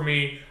 hey, work for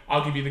me.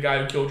 I'll give you the guy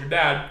who killed your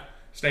dad.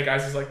 Snake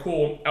Eyes is like,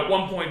 cool. At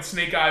one point,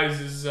 Snake Eyes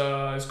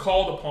is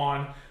called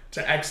upon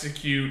to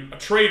execute a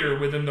traitor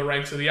within the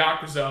ranks of the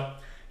Yakuza.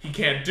 He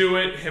can't do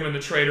it. Him and the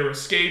traitor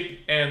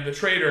escape, and the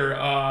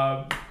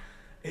traitor,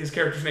 his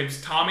character's name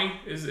is Tommy.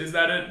 Is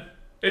that it?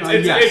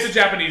 It's a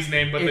Japanese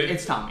name, but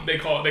it's Tommy. They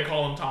call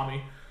him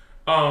Tommy.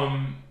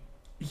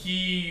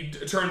 He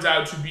turns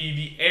out to be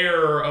the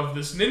heir of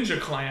this ninja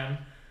clan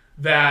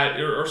that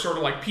are sort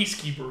of like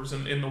peacekeepers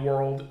in the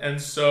world,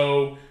 and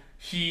so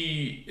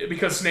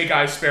because Snake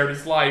Eyes spared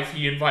his life,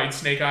 he invites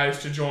Snake Eyes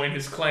to join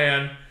his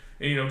clan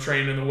and,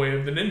 train in the way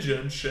of the ninja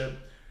and shit.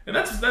 And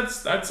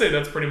that's I'd say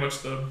that's pretty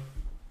much the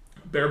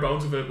bare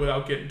bones of it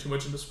without getting too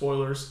much into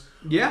spoilers.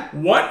 Yeah.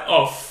 What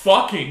a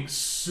fucking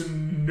snooze,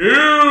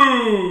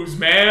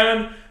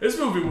 man. This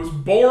movie was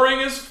boring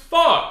as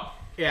fuck.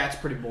 Yeah, it's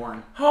pretty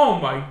boring. Oh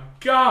my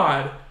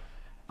god.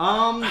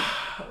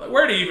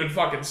 Where to even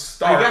fucking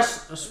start? I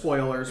guess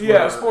spoilers.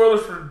 Yeah,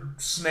 spoilers for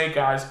Snake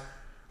Eyes.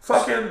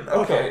 Fucking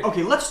okay.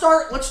 Okay, let's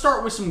start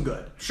with some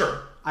good.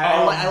 Sure.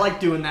 I like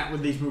doing that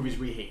with these movies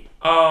we hate.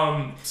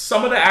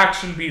 Some of the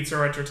action beats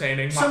are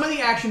entertaining. Some of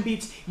the action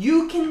beats,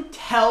 you can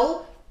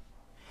tell.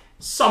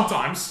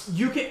 Sometimes.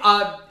 You can,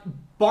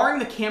 barring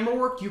the camera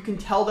work, you can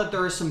tell that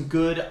there is some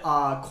good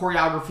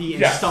choreography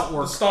and stunt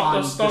work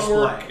on display. The stunt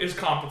work is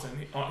competent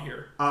on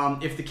here.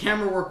 If the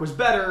camera work was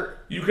better,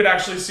 you could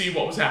actually see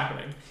what was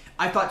happening.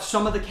 I thought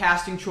some of the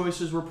casting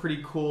choices were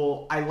pretty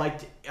cool. I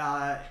liked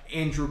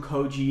Andrew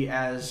Koji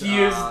as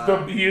he is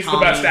the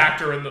best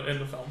actor in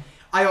the film.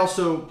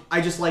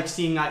 I just like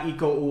seeing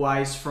Iko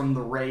Uwais from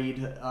The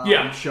Raid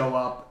show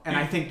up, and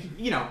I think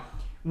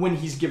when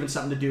he's given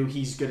something to do,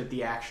 he's good at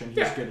the action.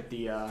 He's good at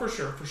the for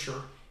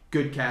sure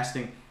good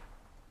casting.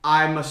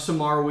 I'm a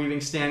Samara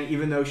Weaving stan,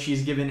 even though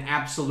she's given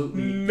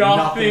absolutely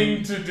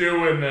nothing to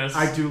do in this.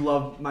 I do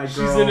love my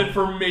girl. She's in it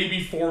for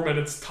maybe 4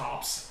 minutes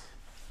tops.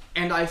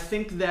 And I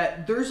think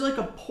that there's like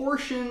a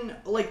portion,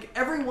 like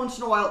every once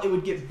in a while it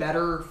would get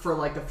better for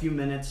like a few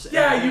minutes.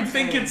 Yeah, you'd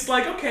think it's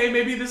like, okay,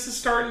 maybe this is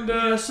starting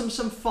to...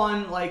 some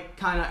fun like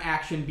kind of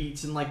action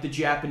beats in like the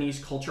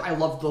Japanese culture. I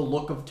love the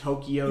look of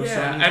Tokyo.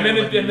 Yeah, and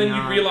then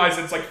you realize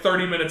it's like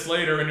 30 minutes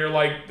later and you're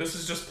like, this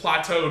is just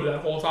plateaued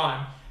that whole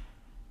time.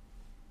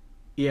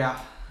 Yeah.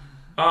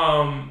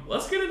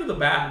 Let's get into the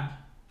bad.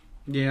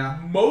 Yeah.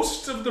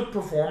 Most of the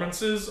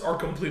performances are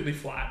completely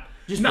flat.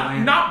 Just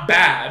not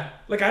bad.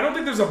 Like, I don't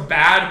think there's a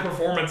bad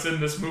performance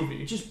in this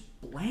movie. Just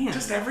bland.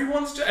 Just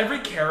every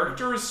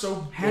character is so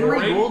boring.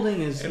 Henry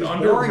Goulding is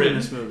boring in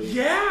this movie.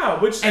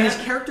 Yeah, and his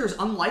character is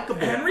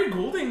unlikable. Henry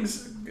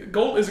Goulding's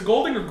is it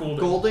Goulding or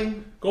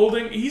Goulding?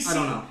 Golding. I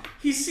don't know.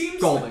 He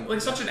seems like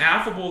such an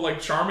affable,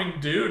 like charming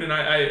dude, and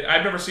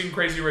I've never seen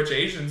Crazy Rich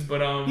Asians,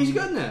 but he's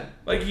good in it.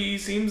 Like he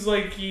seems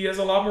like he has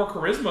a lot more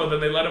charisma than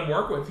they let him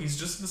work with. He's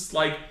just this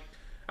like.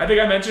 I think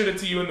I mentioned it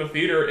to you in the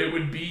theater. It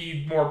would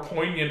be more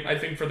poignant, I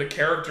think, for the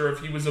character if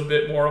he was a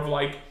bit more of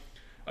like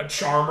a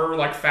charmer,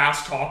 like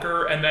fast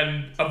talker, and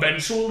then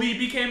eventually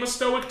became a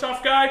stoic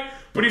tough guy.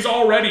 But he's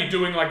already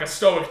doing like a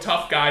stoic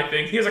tough guy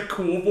thing. He has a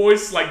cool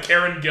voice like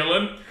Karen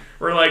Gillan,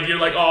 where like you're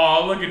like,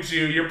 oh, look at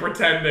you, you're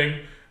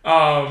pretending.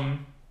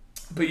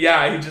 But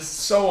yeah, he's just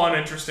so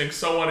uninteresting,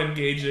 so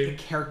unengaging.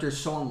 The character is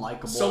so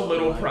unlikable. So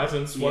little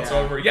presence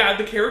whatsoever. Yeah,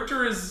 the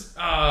character is...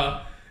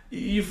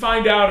 you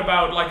find out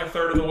about like a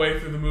third of the way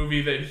through the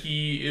movie that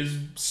he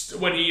is,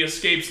 when he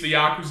escapes the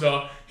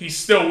Yakuza, he's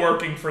still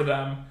working for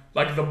them,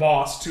 like the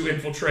boss, to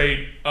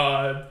infiltrate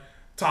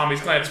Tommy's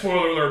clan.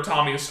 Spoiler alert,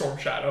 Tommy is Storm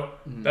Shadow.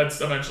 Mm-hmm.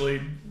 That's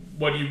eventually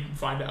what you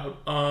find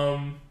out.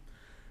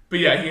 But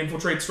yeah, he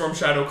infiltrates Storm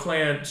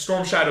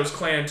Shadow's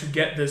clan to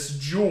get this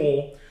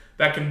jewel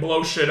that can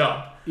blow shit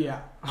up.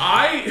 Yeah.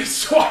 I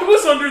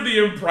was under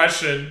the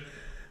impression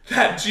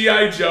that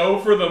G.I. Joe,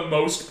 for the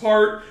most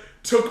part,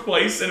 took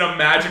place in a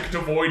magic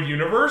devoid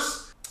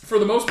universe. For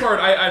the most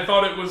part, I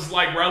thought it was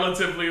like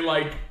relatively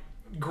like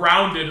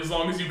grounded, as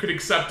long as you could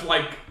accept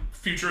like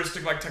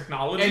futuristic like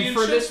technology and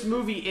for shit. This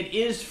movie, it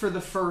is for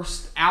the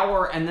first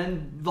hour, and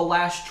then the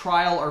last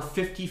trial are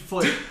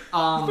 50-foot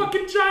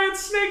fucking giant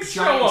snakes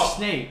show giant up.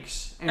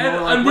 Snakes.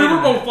 And we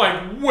were both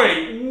like,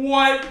 wait,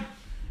 what?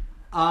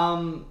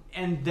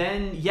 And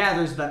then,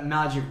 there's that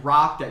magic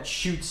rock that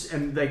shoots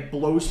and like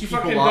blows people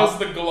up. He fucking does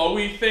the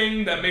glowy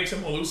thing that makes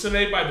him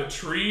hallucinate by the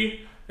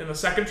tree in the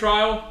second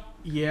trial.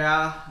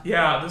 Yeah.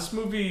 Yeah, this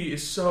movie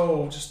is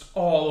so just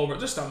all over,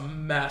 just a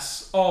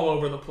mess all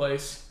over the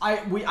place.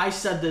 I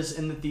said this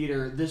in the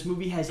theater. This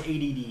movie has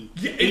ADD.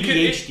 Yeah,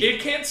 ADHD.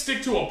 It can't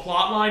stick to a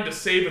plot line to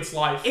save its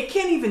life. It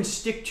can't even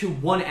stick to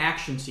one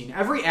action scene.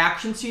 Every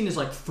action scene is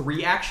like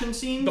 3 action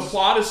scenes. The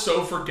plot is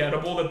so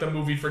forgettable that the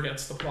movie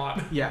forgets the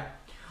plot. Yeah.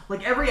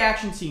 Like every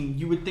action scene,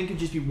 you would think it'd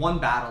just be one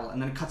battle,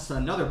 and then it cuts to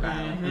another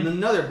battle, and then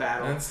another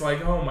battle. And it's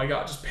like, oh my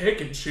god, just pick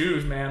and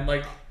choose, man.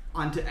 Like,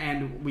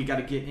 and we got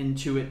to get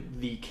into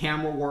it. The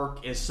camera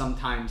work is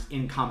sometimes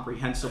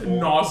incomprehensible,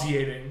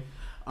 nauseating.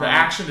 The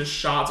action is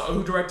shots. Oh,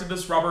 who directed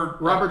this? Robert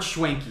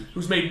Schwenke,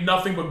 who's made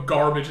nothing but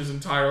garbage his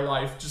entire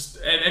life,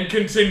 and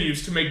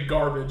continues to make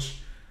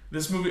garbage.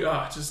 This movie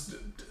just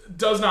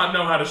does not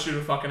know how to shoot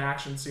a fucking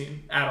action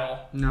scene at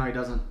all. No, he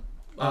doesn't.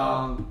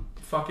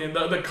 Fucking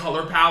the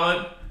color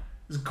palette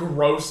is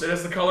gross. It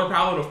has the color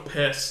palette of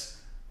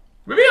piss.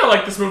 Maybe I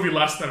like this movie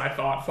less than I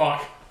thought.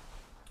 Fuck.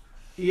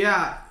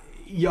 Yeah.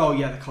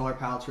 The color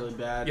palette's really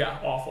bad. Yeah,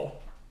 awful.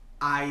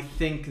 I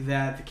think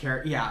that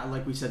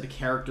like we said, the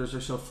characters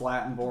are so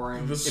flat and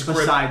boring. The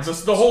script,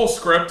 the whole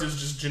script is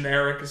just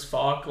generic as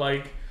fuck.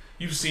 Like,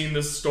 you've seen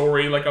this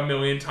story like a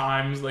million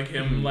times, like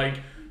him like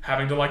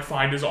having to like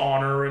find his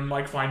honor and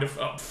like find a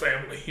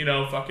family, you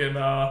know, fucking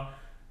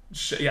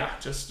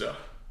just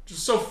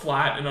so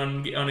flat and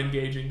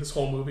unengaging, this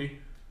whole movie.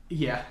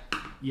 Yeah,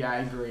 I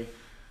agree.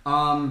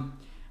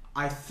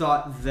 I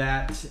thought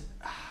that,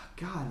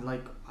 God,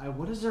 like,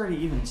 what is there to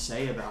even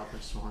say about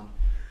this one?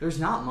 There's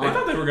not much. They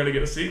thought they were going to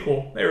get a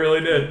sequel. They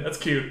really did. That's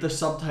cute. The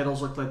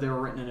subtitles looked like they were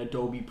written in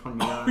Adobe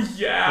Premiere. Oh,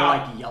 yeah.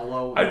 They're like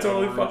yellow. I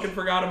totally fucking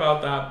forgot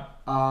about that.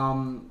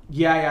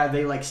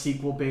 They like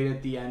sequel bait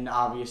at the end,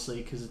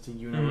 obviously, because it's a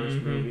universe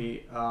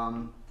movie.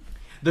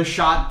 The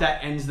shot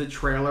that ends the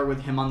trailer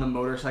with him on the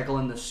motorcycle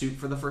in the suit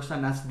for the first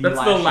time, that's the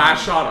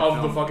last shot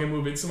of the fucking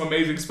movie. It's some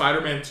amazing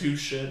Spider-Man 2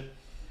 shit.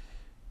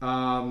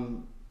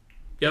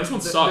 Yeah, this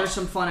one sucks. There's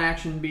some fun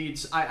action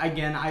beats.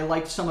 I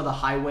liked some of the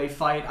highway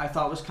fight. I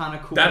thought was kind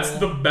of cool. That's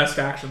the best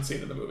action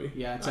scene in the movie.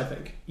 Yeah, I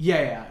think.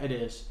 Yeah, it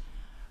is.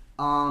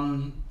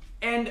 And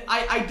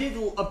I did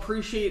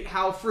appreciate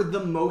how, for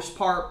the most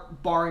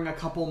part, barring a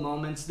couple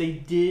moments, they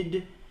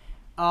did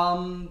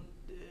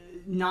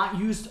not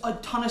use a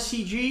ton of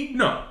CG.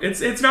 No,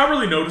 it's not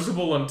really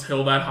noticeable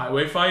until that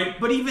highway fight.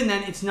 But even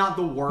then, it's not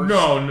the worst.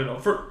 No.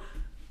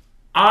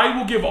 I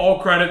will give all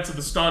credit to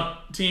the stunt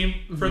team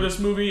for this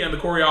movie and the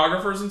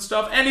choreographers and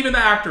stuff, and even the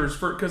actors,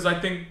 because I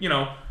think,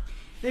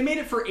 they made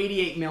it for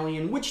 $88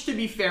 million, which, to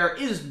be fair,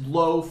 is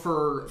low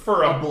for a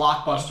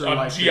blockbuster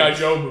like G.I.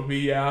 Joe movie.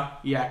 Yeah,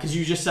 because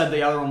you just said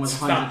the other one was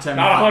 175.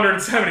 Not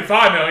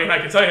 $175 million, I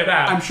can tell you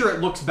that. I'm sure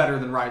it looks better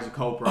than Rise of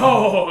Cobra.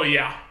 Oh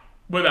yeah,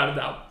 without a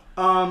doubt.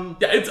 I'll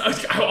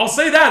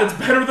say that it's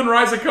better than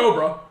Rise of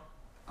Cobra.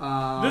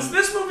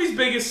 This movie's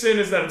biggest sin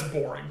is that it's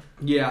boring.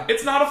 Yeah.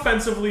 It's not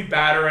offensively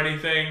bad or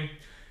anything.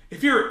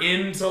 If you're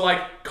into,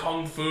 like,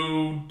 kung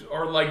fu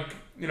or, like,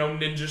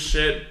 ninja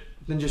shit,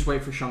 then just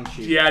wait for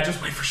Shang-Chi. Yeah, just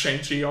wait for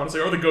Shang-Chi,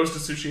 honestly. Or the Ghost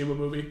of Tsushima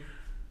movie.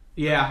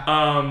 Yeah.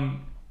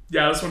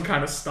 This one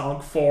kind of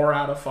stunk. 4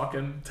 out of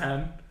fucking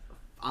 10.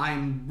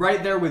 I'm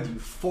right there with you.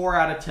 4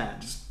 out of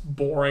 10. Just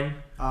boring.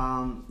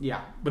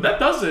 Yeah. But that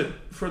does it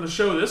for the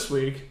show this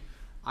week.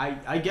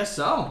 I guess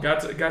so.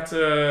 Got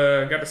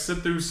to sit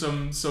through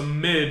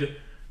some mid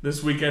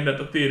this weekend at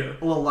the theater.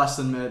 A little less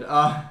than mid.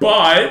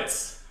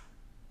 But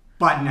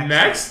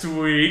next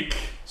week.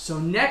 So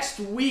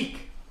next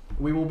week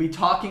we will be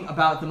talking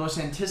about the most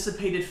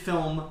anticipated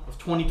film of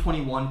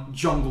 2021,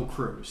 Jungle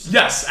Cruise.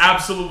 Yes,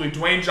 absolutely.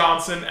 Dwayne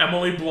Johnson,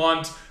 Emily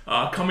Blunt,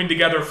 coming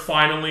together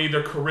finally.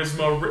 Their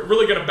charisma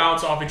really going to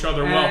bounce off each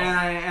other well.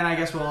 And I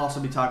guess we'll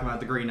also be talking about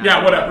the Green Knight.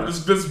 Yeah, whatever.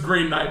 This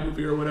Green Knight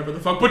movie or whatever the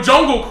fuck. But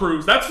Jungle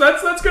Cruise, that's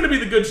going to be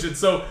the good shit.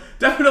 So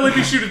definitely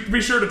be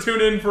sure to tune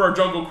in for our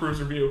Jungle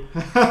Cruise review.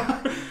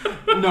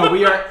 No,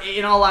 we are.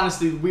 In all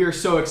honesty, we are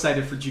so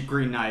excited for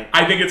Green Knight.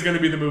 I think it's going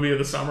to be the movie of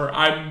the summer.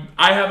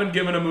 I haven't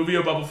given a movie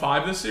above a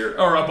 5 this year,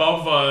 or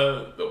above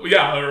or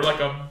like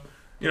a,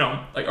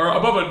 or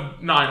above a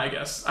 9, I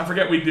guess. I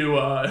forget we do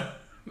out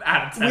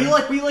of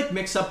 10. We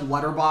mix up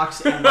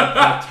Letterboxd and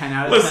like 10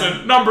 out of 10.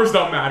 Listen, numbers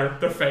don't matter;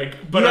 they're fake.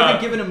 But you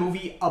haven't given a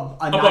movie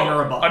a 9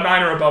 or above. A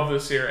 9 or above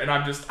this year, and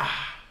I'm just,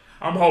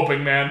 I'm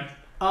hoping, man.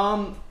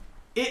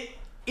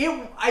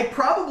 I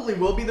probably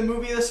will be the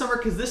movie of the summer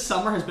because this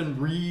summer has been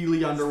really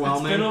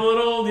underwhelming.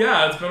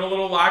 It's been a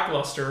little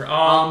lackluster.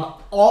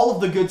 All of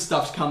the good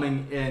stuff's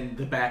coming in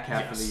the back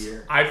half of the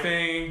year. I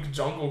think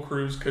Jungle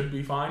Cruise could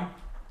be fine.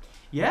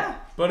 Yeah.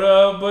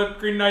 But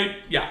Green Knight,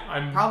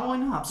 I'm probably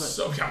not.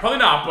 Probably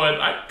not. But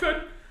I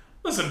could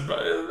listen.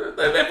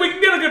 If we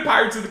can get a good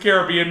Pirates of the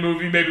Caribbean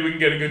movie, maybe we can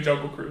get a good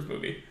Jungle Cruise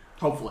movie.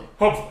 Hopefully.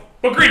 But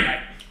Green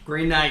Knight.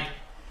 Green Knight.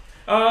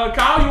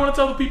 Kyle, you want to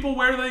tell the people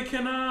where they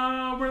can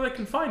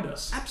find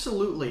us?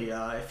 Absolutely.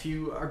 If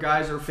you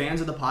guys are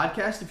fans of the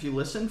podcast, if you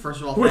listen, first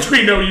of all, which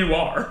we know you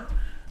are.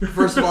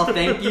 First of all,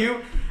 thank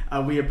you.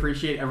 We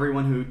appreciate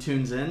everyone who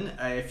tunes in.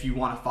 If you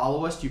want to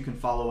follow us, you can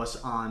follow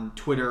us on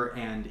Twitter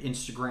and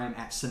Instagram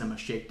at Cinema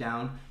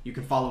Shakedown. You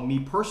can follow me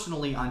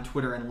personally on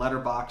Twitter and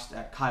Letterboxd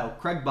at Kyle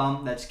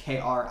Craigbaum. That's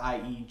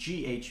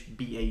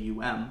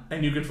KRIEGHBAUM.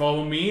 And you can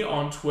follow me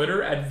on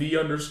Twitter at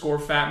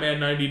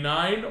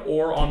 _Fatman99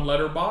 or on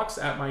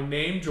Letterboxd at my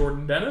name,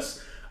 Jordan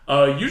Dennis.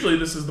 Usually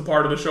this is the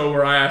part of the show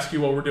where I ask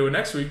you what we're doing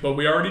next week, but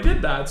we already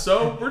did that,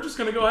 so we're just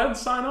going to go ahead and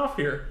sign off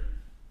here.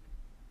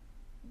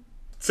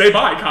 Say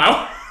bye,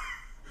 Kyle.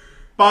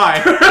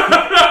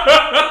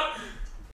 Bye.